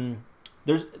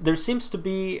 there seems to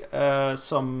be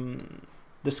some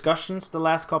discussions the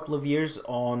last couple of years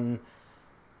on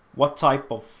what type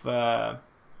of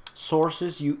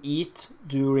sources you eat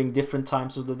during different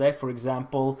times of the day. For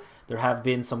example, there have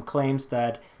been some claims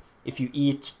that if you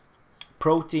eat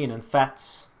protein and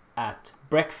fats at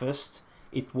breakfast,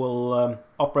 it will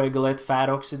upregulate fat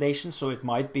oxidation, so it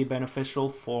might be beneficial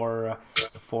for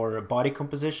body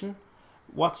composition.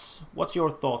 What's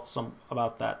your thoughts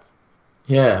about that?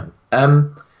 Yeah.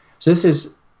 So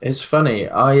it's funny.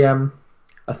 I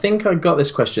think I got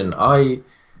this question. I'm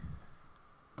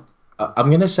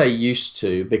going to say used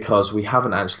to, because we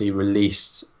haven't actually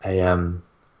released a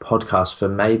podcast for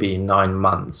maybe 9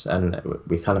 months, and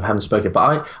we kind of haven't spoken.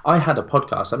 But I had a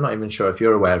podcast. I'm not even sure if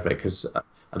you're aware of it, because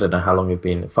I don't know how long you've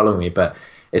been following me, but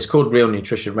it's called Real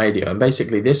Nutrition Radio. And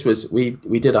basically this was, we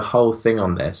did a whole thing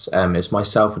on this. It's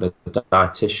myself and a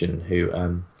dietitian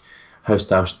who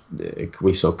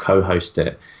we sort of co-host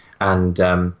it.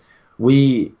 And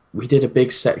we did a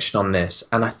big section on this.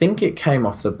 And I think it came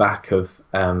off the back of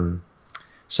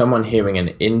someone hearing an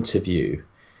interview.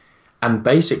 And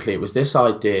basically it was this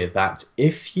idea that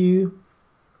if you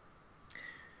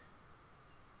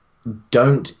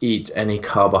don't eat any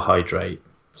carbohydrate,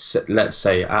 let's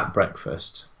say at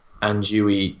breakfast, and you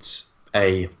eat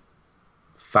a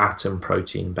fat and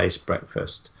protein based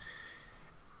breakfast,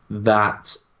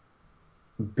 that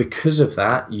because of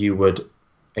that you would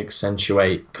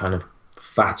accentuate kind of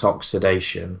fat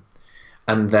oxidation,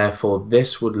 and therefore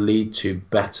this would lead to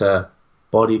better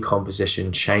body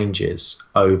composition changes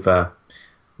over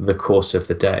the course of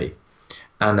the day.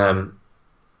 And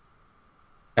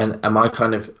am I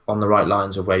kind of on the right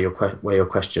lines of where your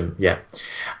question? Yeah.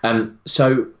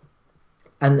 So,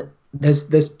 and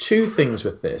there's two things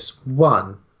with this.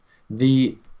 One,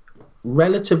 the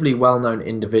relatively well-known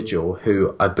individual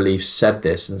who I believe said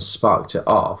this and sparked it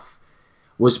off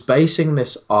was basing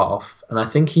this off, and I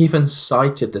think he even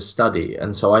cited the study.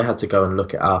 And so I had to go and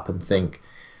look it up and think,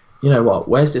 you know what,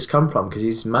 where's this come from? Because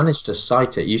he's managed to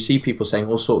cite it. You see people saying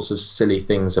all sorts of silly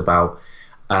things about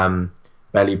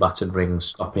belly button rings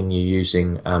stopping you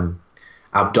using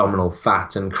abdominal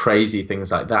fat and crazy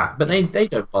things like that. But they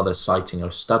don't bother citing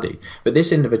a study. But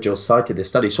this individual cited this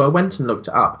study. So I went and looked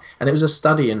it up, and it was a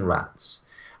study in rats.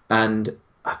 And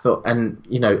I thought, and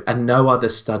no other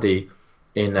study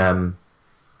in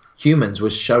humans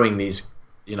was showing these,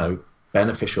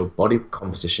 beneficial body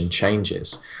composition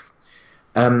changes.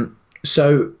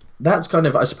 So that's kind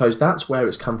of, I suppose, that's where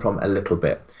it's come from a little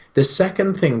bit. The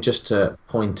second thing, just to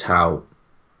point out,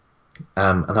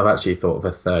 and I've actually thought of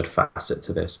a third facet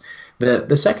to this.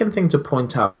 The second thing to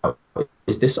point out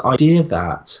is this idea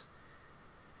that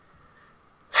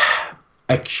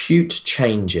acute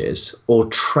changes or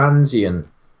transient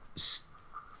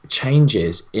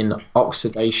changes in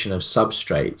oxidation of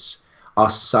substrates are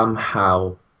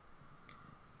somehow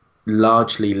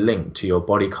largely linked to your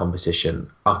body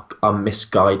composition are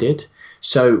misguided.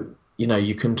 So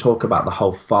you can talk about the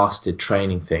whole fasted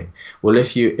training thing. Well,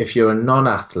 if you're a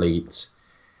non-athlete,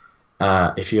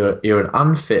 if you're an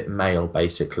unfit male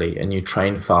basically, and you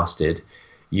train fasted,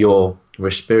 your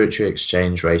respiratory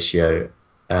exchange ratio,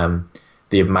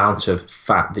 the amount of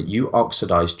fat that you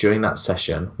oxidize during that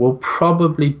session will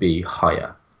probably be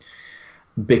higher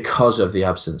because of the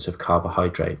absence of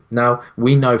carbohydrate. Now,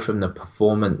 we know from the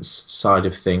performance side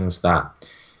of things that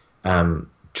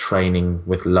training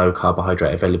with low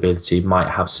carbohydrate availability might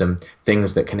have some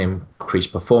things that can increase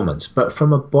performance. But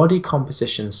from a body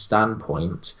composition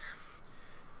standpoint,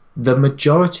 the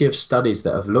majority of studies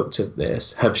that have looked at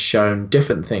this have shown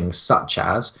different things, such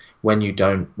as when you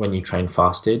train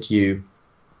fasted, you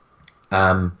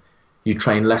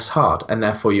train less hard, and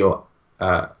therefore your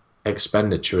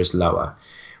expenditure is lower.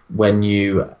 When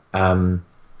you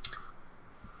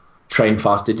train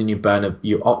fasted and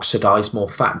you oxidize more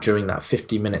fat during that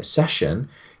 50-minute session,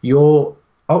 your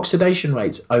oxidation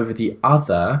rates over the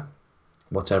other,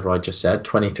 whatever I just said,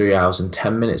 23 hours and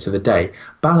 10 minutes of the day,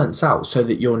 balance out so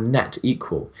that you're net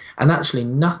equal. And actually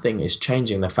nothing is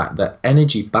changing the fact that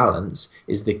energy balance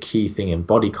is the key thing in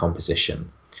body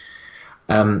composition.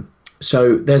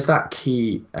 So there's that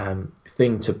key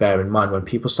thing to bear in mind when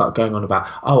people start going on about,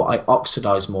 I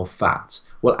oxidize more fat.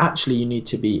 Well, actually, you need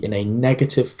to be in a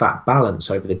negative fat balance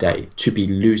over the day to be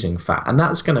losing fat. And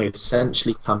that's going to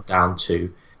essentially come down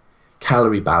to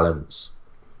calorie balance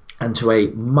and to a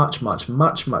much, much,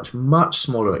 much, much, much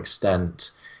smaller extent,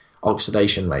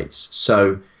 oxidation rates.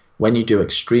 So when you do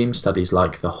extreme studies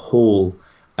like the Hall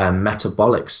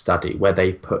metabolic study, where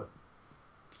they put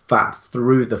fat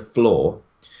through the floor,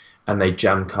 and they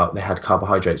had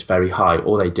carbohydrates very high,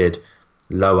 or they did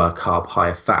lower carb,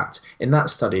 higher fat. In that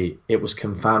study, it was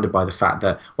confounded by the fact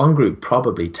that one group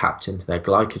probably tapped into their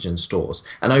glycogen stores,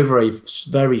 and over a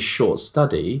very short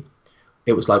study,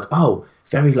 it was like, oh,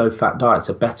 very low fat diets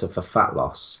are better for fat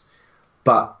loss.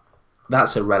 But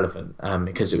that's irrelevant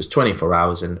because it was 24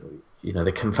 hours and, you know,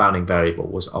 the confounding variable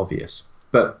was obvious.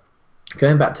 But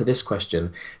going back to this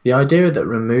question, the idea that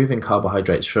removing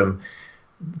carbohydrates from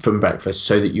breakfast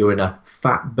so that you're in a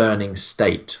fat burning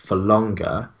state for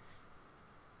longer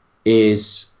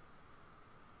is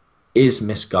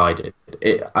misguided.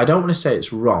 I don't want to say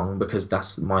it's wrong because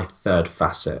that's my third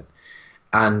facet.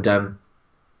 And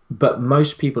but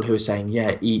most people who are saying,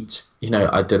 yeah, eat, you know,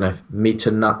 I don't know, meat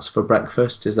and nuts for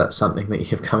breakfast, is that something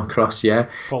that you've come across? Yeah.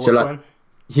 So like,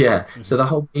 yeah. So the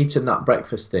whole meat and nut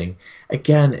breakfast thing,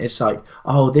 again, it's like,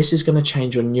 oh, this is going to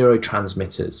change your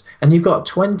neurotransmitters. And you've got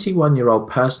 21-year-old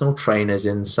personal trainers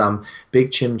in some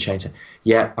big gym chain saying,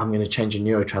 yeah, I'm going to change your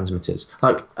neurotransmitters.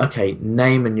 Like, okay,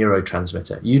 name a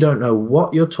neurotransmitter. You don't know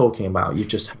what you're talking about. You've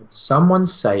just had someone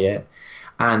say it,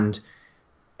 and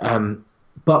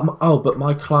but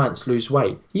my clients lose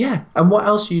weight. Yeah, and what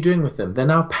else are you doing with them? They're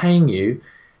now paying you,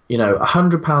 you know,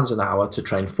 £100 an hour to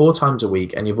train 4 times a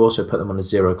week, and you've also put them on a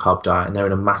zero carb diet, and they're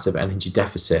in a massive energy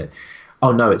deficit.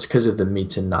 Oh no, it's because of the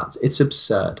meat and nuts. It's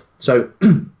absurd. So,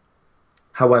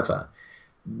 however,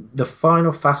 the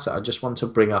final facet I just want to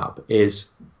bring up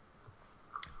is,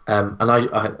 and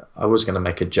I was going to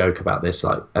make a joke about this,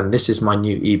 like, and this is my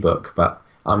new ebook, but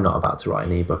I'm not about to write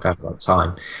an ebook. I haven't got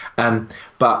time.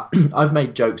 But I've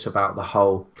made jokes about the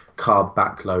whole carb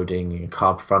backloading and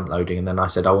carb front loading, and then I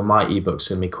said, oh, well, my ebook's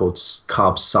going to be called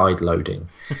carb side loading.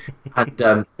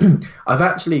 And I've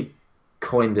actually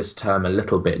coined this term a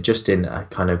little bit just in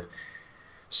kind of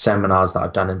seminars that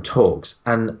I've done and talks,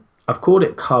 and I've called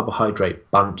it carbohydrate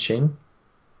bunching.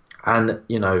 And,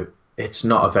 you know, it's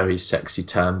not a very sexy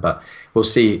term, but we'll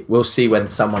see when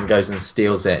someone goes and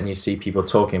steals it and you see people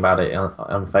talking about it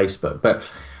on Facebook. But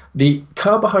the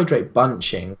carbohydrate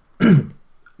bunching,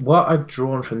 what I've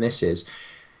drawn from this is,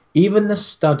 even the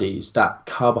studies that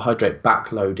carbohydrate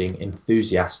backloading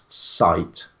enthusiasts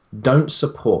cite don't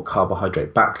support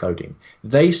carbohydrate backloading.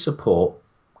 They support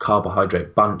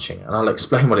carbohydrate bunching, and I'll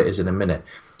explain what it is in a minute.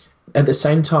 At the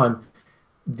same time,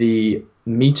 the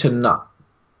meat and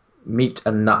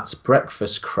nuts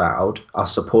breakfast crowd are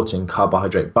supporting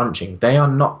carbohydrate bunching. They are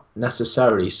not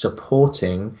necessarily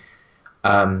supporting,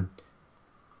 I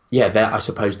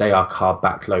suppose they are carb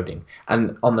backloading.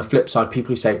 And on the flip side, people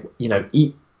who say, you know,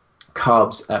 eat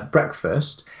carbs at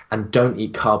breakfast and don't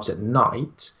eat carbs at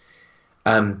night,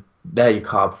 they're your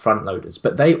carb front loaders,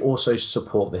 but they also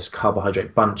support this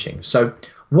carbohydrate bunching. So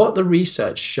what the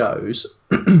research shows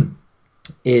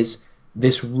is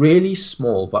this really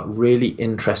small but really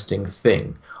interesting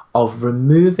thing of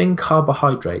removing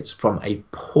carbohydrates from a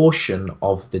portion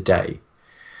of the day.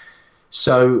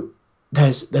 So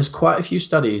there's quite a few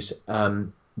studies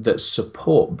that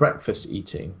support breakfast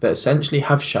eating that essentially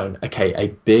have shown, okay,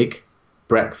 a big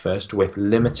breakfast with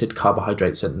limited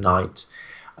carbohydrates at night.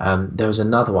 There was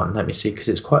another one, let me see, because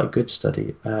it's quite a good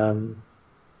study.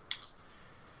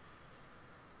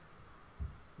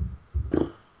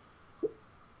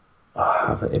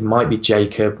 It might be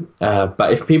Jacob,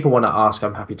 but if people want to ask,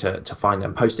 I'm happy to find it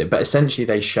and post it. But essentially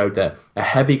they showed that a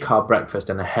heavy carb breakfast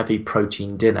and a heavy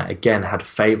protein dinner, again, had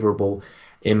favorable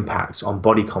impacts on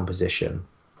body composition.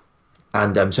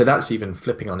 And so that's even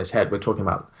flipping on its head. We're talking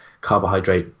about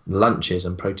carbohydrate lunches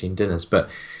and protein dinners, but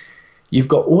you've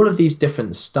got all of these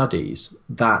different studies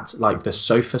that, like the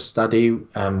SOFA study,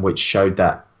 which showed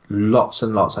that lots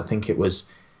and lots, I think it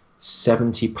was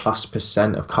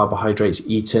 70+% of carbohydrates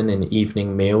eaten in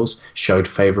evening meals showed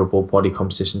favorable body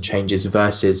composition changes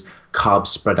versus carbs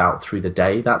spread out through the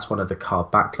day. That's one of the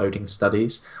carb backloading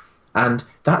studies. And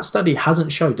that study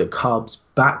hasn't showed that carbs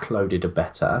backloaded are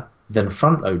better than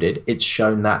front loaded. It's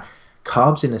shown that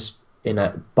carbs in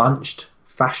a bunched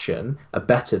fashion are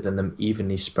better than them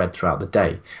evenly spread throughout the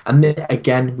day. And then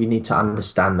again, we need to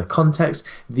understand the context.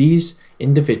 These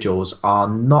individuals are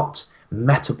not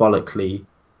metabolically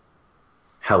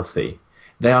healthy.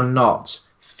 They are not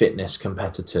fitness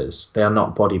competitors. They are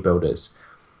not bodybuilders.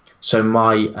 So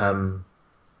my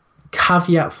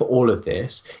caveat for all of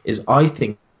this is, I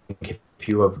think if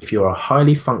you're a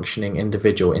highly functioning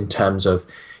individual in terms of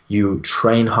you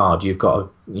train hard, you've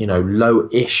got a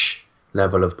low-ish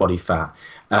level of body fat,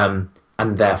 and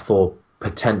therefore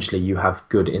potentially you have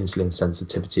good insulin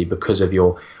sensitivity because of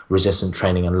your resistant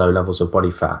training and low levels of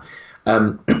body fat.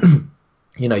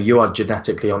 You are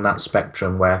genetically on that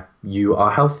spectrum where you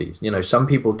are healthy. Some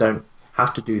people don't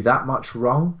have to do that much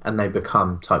wrong and they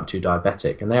become type 2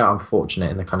 diabetic, and they are unfortunate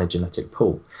in the kind of genetic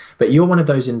pool. But you're one of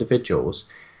those individuals.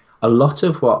 A lot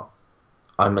of what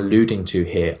I'm alluding to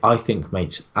here, I think,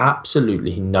 makes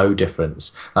absolutely no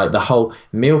difference. Like the whole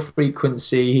meal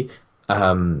frequency,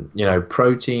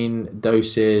 protein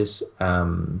doses,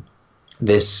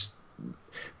 this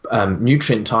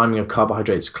nutrient timing of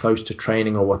carbohydrates close to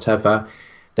training or whatever,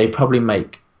 they probably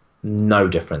make no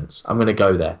difference. I'm going to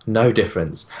go there. No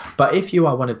difference. But if you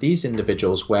are one of these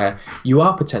individuals where you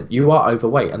are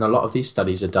overweight, and a lot of these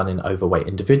studies are done in overweight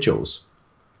individuals,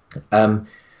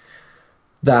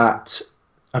 that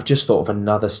I've just thought of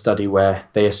another study where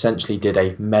they essentially did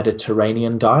a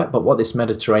Mediterranean diet. But what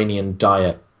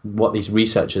these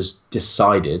researchers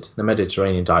decided, the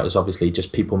Mediterranean diet is obviously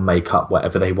just people make up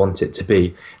whatever they want it to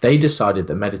be. They decided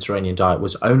the Mediterranean diet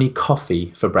was only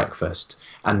coffee for breakfast,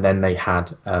 and then they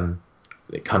had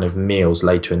kind of meals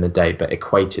later in the day, but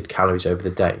equated calories over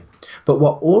the day. But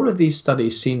what all of these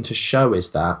studies seem to show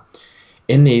is that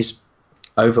in these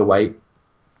overweight,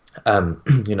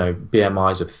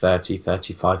 BMIs of 30,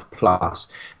 35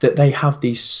 plus, that they have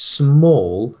these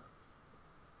small,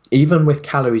 even with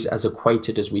calories as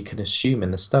equated as we can assume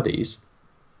in the studies,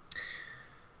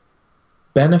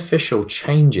 beneficial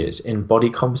changes in body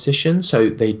composition. So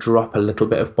they drop a little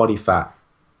bit of body fat,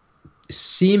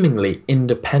 seemingly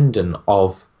independent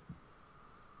of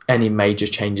any major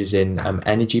changes in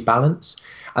energy balance.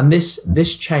 And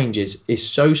this change is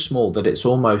so small that it's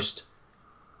almost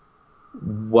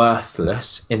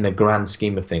worthless in the grand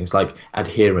scheme of things. Like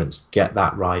adherence, get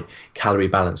that right. Calorie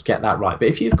balance, get that right. But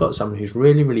if you've got someone who's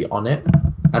really, really on it,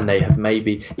 and they have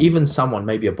maybe a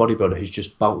bodybuilder who's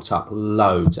just bulked up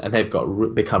loads and they've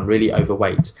become really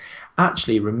overweight,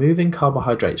 actually removing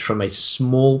carbohydrates from a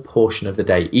small portion of the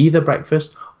day, either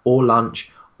breakfast or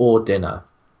lunch or dinner,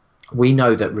 we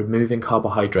know that removing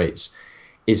carbohydrates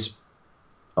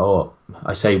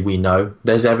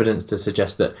there's evidence to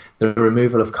suggest that the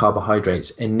removal of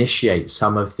carbohydrates initiates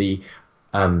some of the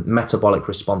metabolic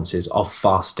responses of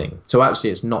fasting. So actually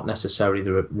it's not necessarily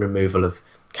the removal of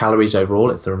calories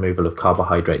overall, it's the removal of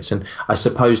carbohydrates. And I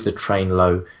suppose the train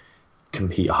low,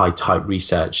 compete high type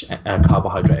research,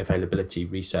 carbohydrate availability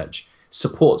research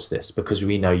supports this, because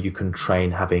we know you can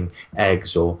train having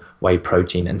eggs or whey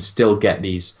protein and still get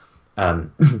these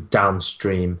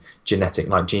downstream genetic,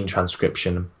 like gene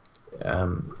transcription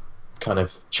kind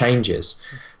of changes.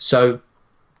 So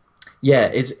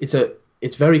yeah,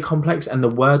 it's very complex, and the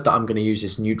word that I'm going to use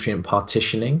is nutrient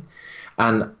partitioning.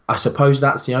 And I suppose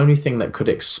that's the only thing that could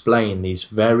explain these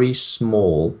very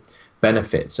small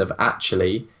benefits of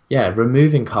actually,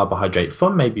 removing carbohydrate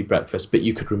from maybe breakfast, but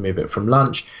you could remove it from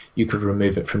lunch, you could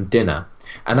remove it from dinner.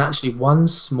 And actually one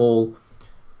small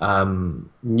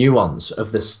nuance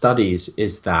of the studies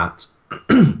is that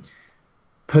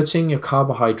putting your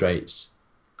carbohydrates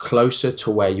closer to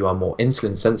where you are more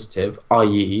insulin sensitive,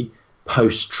 i.e.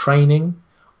 post-training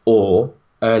or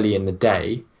early in the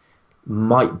day,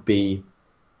 might be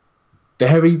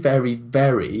very, very,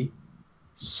 very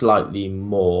slightly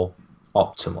more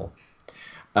optimal.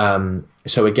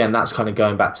 So again, that's kind of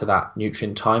going back to that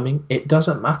nutrient timing. It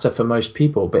doesn't matter for most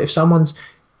people, but if someone's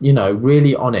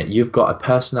really on it, you've got a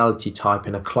personality type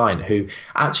in a client who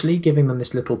actually giving them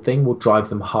this little thing will drive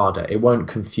them harder. It won't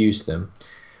confuse them.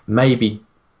 Maybe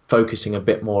focusing a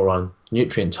bit more on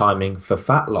nutrient timing for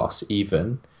fat loss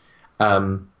even.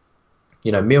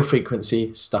 Meal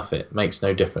frequency, stuff it, makes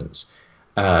no difference.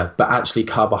 But actually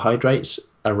carbohydrates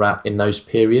are in those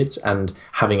periods, and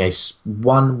having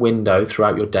one window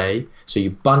throughout your day, so you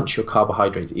bunch your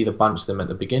carbohydrates, either bunch them at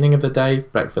the beginning of the day,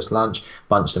 breakfast, lunch,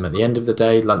 bunch them at the end of the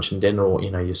day, lunch and dinner, or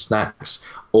your snacks,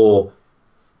 or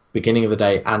beginning of the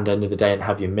day and end of the day, and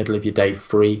have your middle of your day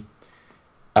free.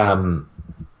 That's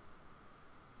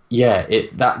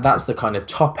the kind of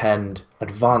top end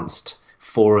advanced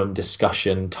forum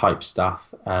discussion type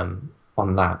stuff on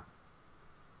that.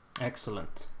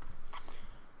 Excellent.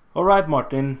 All right,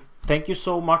 Martin. Thank you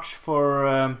so much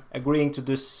for agreeing to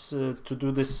this to do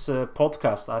this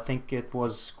podcast. I think it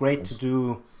was great to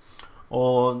do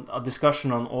a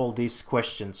discussion on all these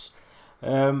questions.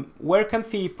 Where can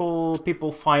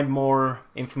people find more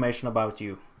information about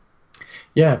you?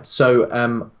 Yeah, so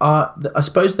I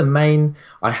suppose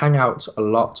I hang out a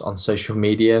lot on social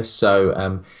media.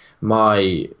 So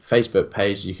my Facebook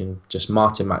page, you can just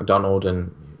Martin MacDonald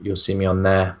and you'll see me on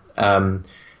there.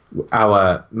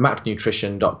 Our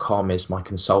macnutrition.com is my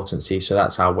consultancy, so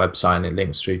that's our website, and it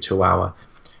links through to our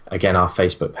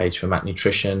Facebook page for Mac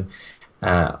Nutrition.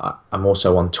 I'm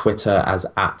also on Twitter as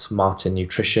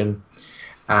 @MartinNutrition,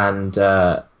 and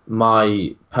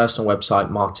my personal website,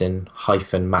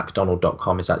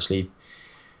 martin-macdonald.com, is actually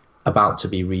about to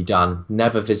be redone.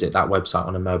 Never visit that website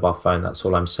on a mobile phone, that's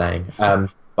all I'm saying. But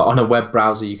on a web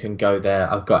browser, you can go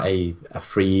there. I've got a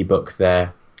free ebook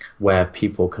there where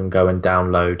people can go and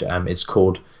download. It's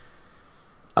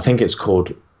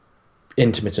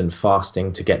intermittent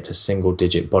fasting to get to single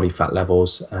digit body fat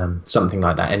levels, something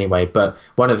like that anyway. But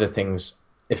one of the things,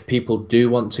 if people do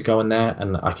want to go in there,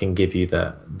 and I can give you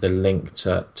the link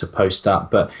to post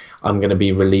up, but I'm going to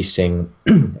be releasing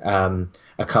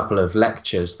a couple of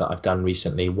lectures that I've done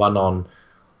recently, one on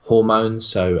hormones,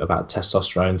 so about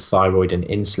testosterone, thyroid and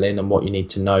insulin and what you need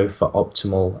to know for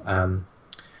optimal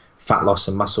fat loss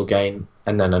and muscle gain,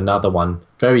 and then another one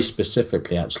very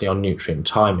specifically actually on nutrient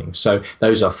timing. So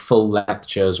those are full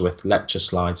lectures with lecture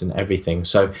slides and everything.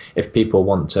 So if people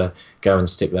want to go and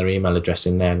stick their email address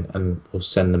in there, and we'll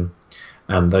send them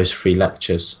those free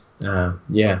lectures.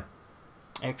 Yeah.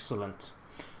 Excellent.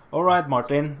 All right,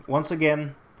 Martin, once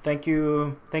again, thank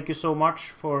you so much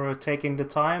for taking the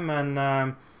time,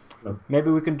 and maybe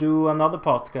we can do another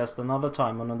podcast another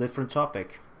time on a different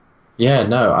topic. Yeah,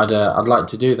 no, I'd like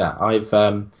to do that. I've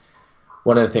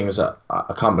one of the things that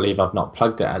I can't believe I've not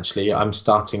plugged it actually. I'm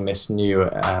starting this new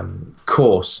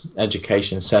course,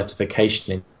 education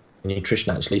certification in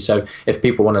nutrition actually. So if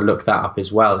people want to look that up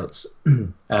as well, it's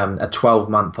a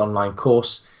 12-month online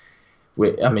course.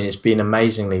 I mean, it's been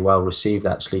amazingly well received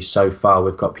actually so far.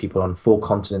 We've got people on 4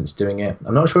 continents doing it.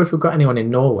 I'm not sure if we've got anyone in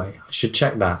Norway. I should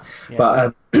check that. Yeah.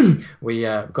 But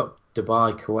we've got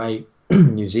Dubai, Kuwait,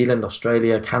 New Zealand,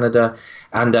 Australia, Canada,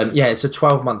 and yeah, it's a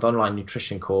 12-month online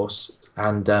nutrition course,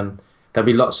 and there'll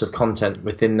be lots of content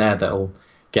within there that'll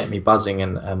get me buzzing,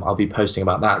 and I'll be posting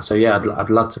about that. So yeah, I'd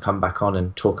love to come back on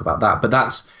and talk about that. But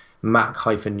that's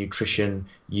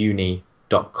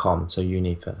mac-nutritionuni.com, so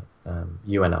uni for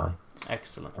UNI.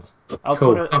 Excellent. I'll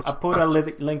put a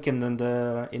link in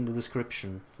the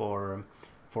description for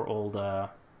all the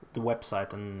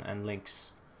website and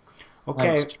links.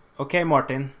 Okay. Thanks. Okay,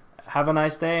 Martin. Have a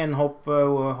nice day, and hope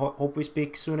we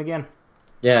speak soon again.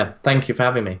 Yeah, thank you for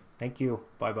having me. Thank you.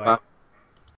 Bye-bye. Bye.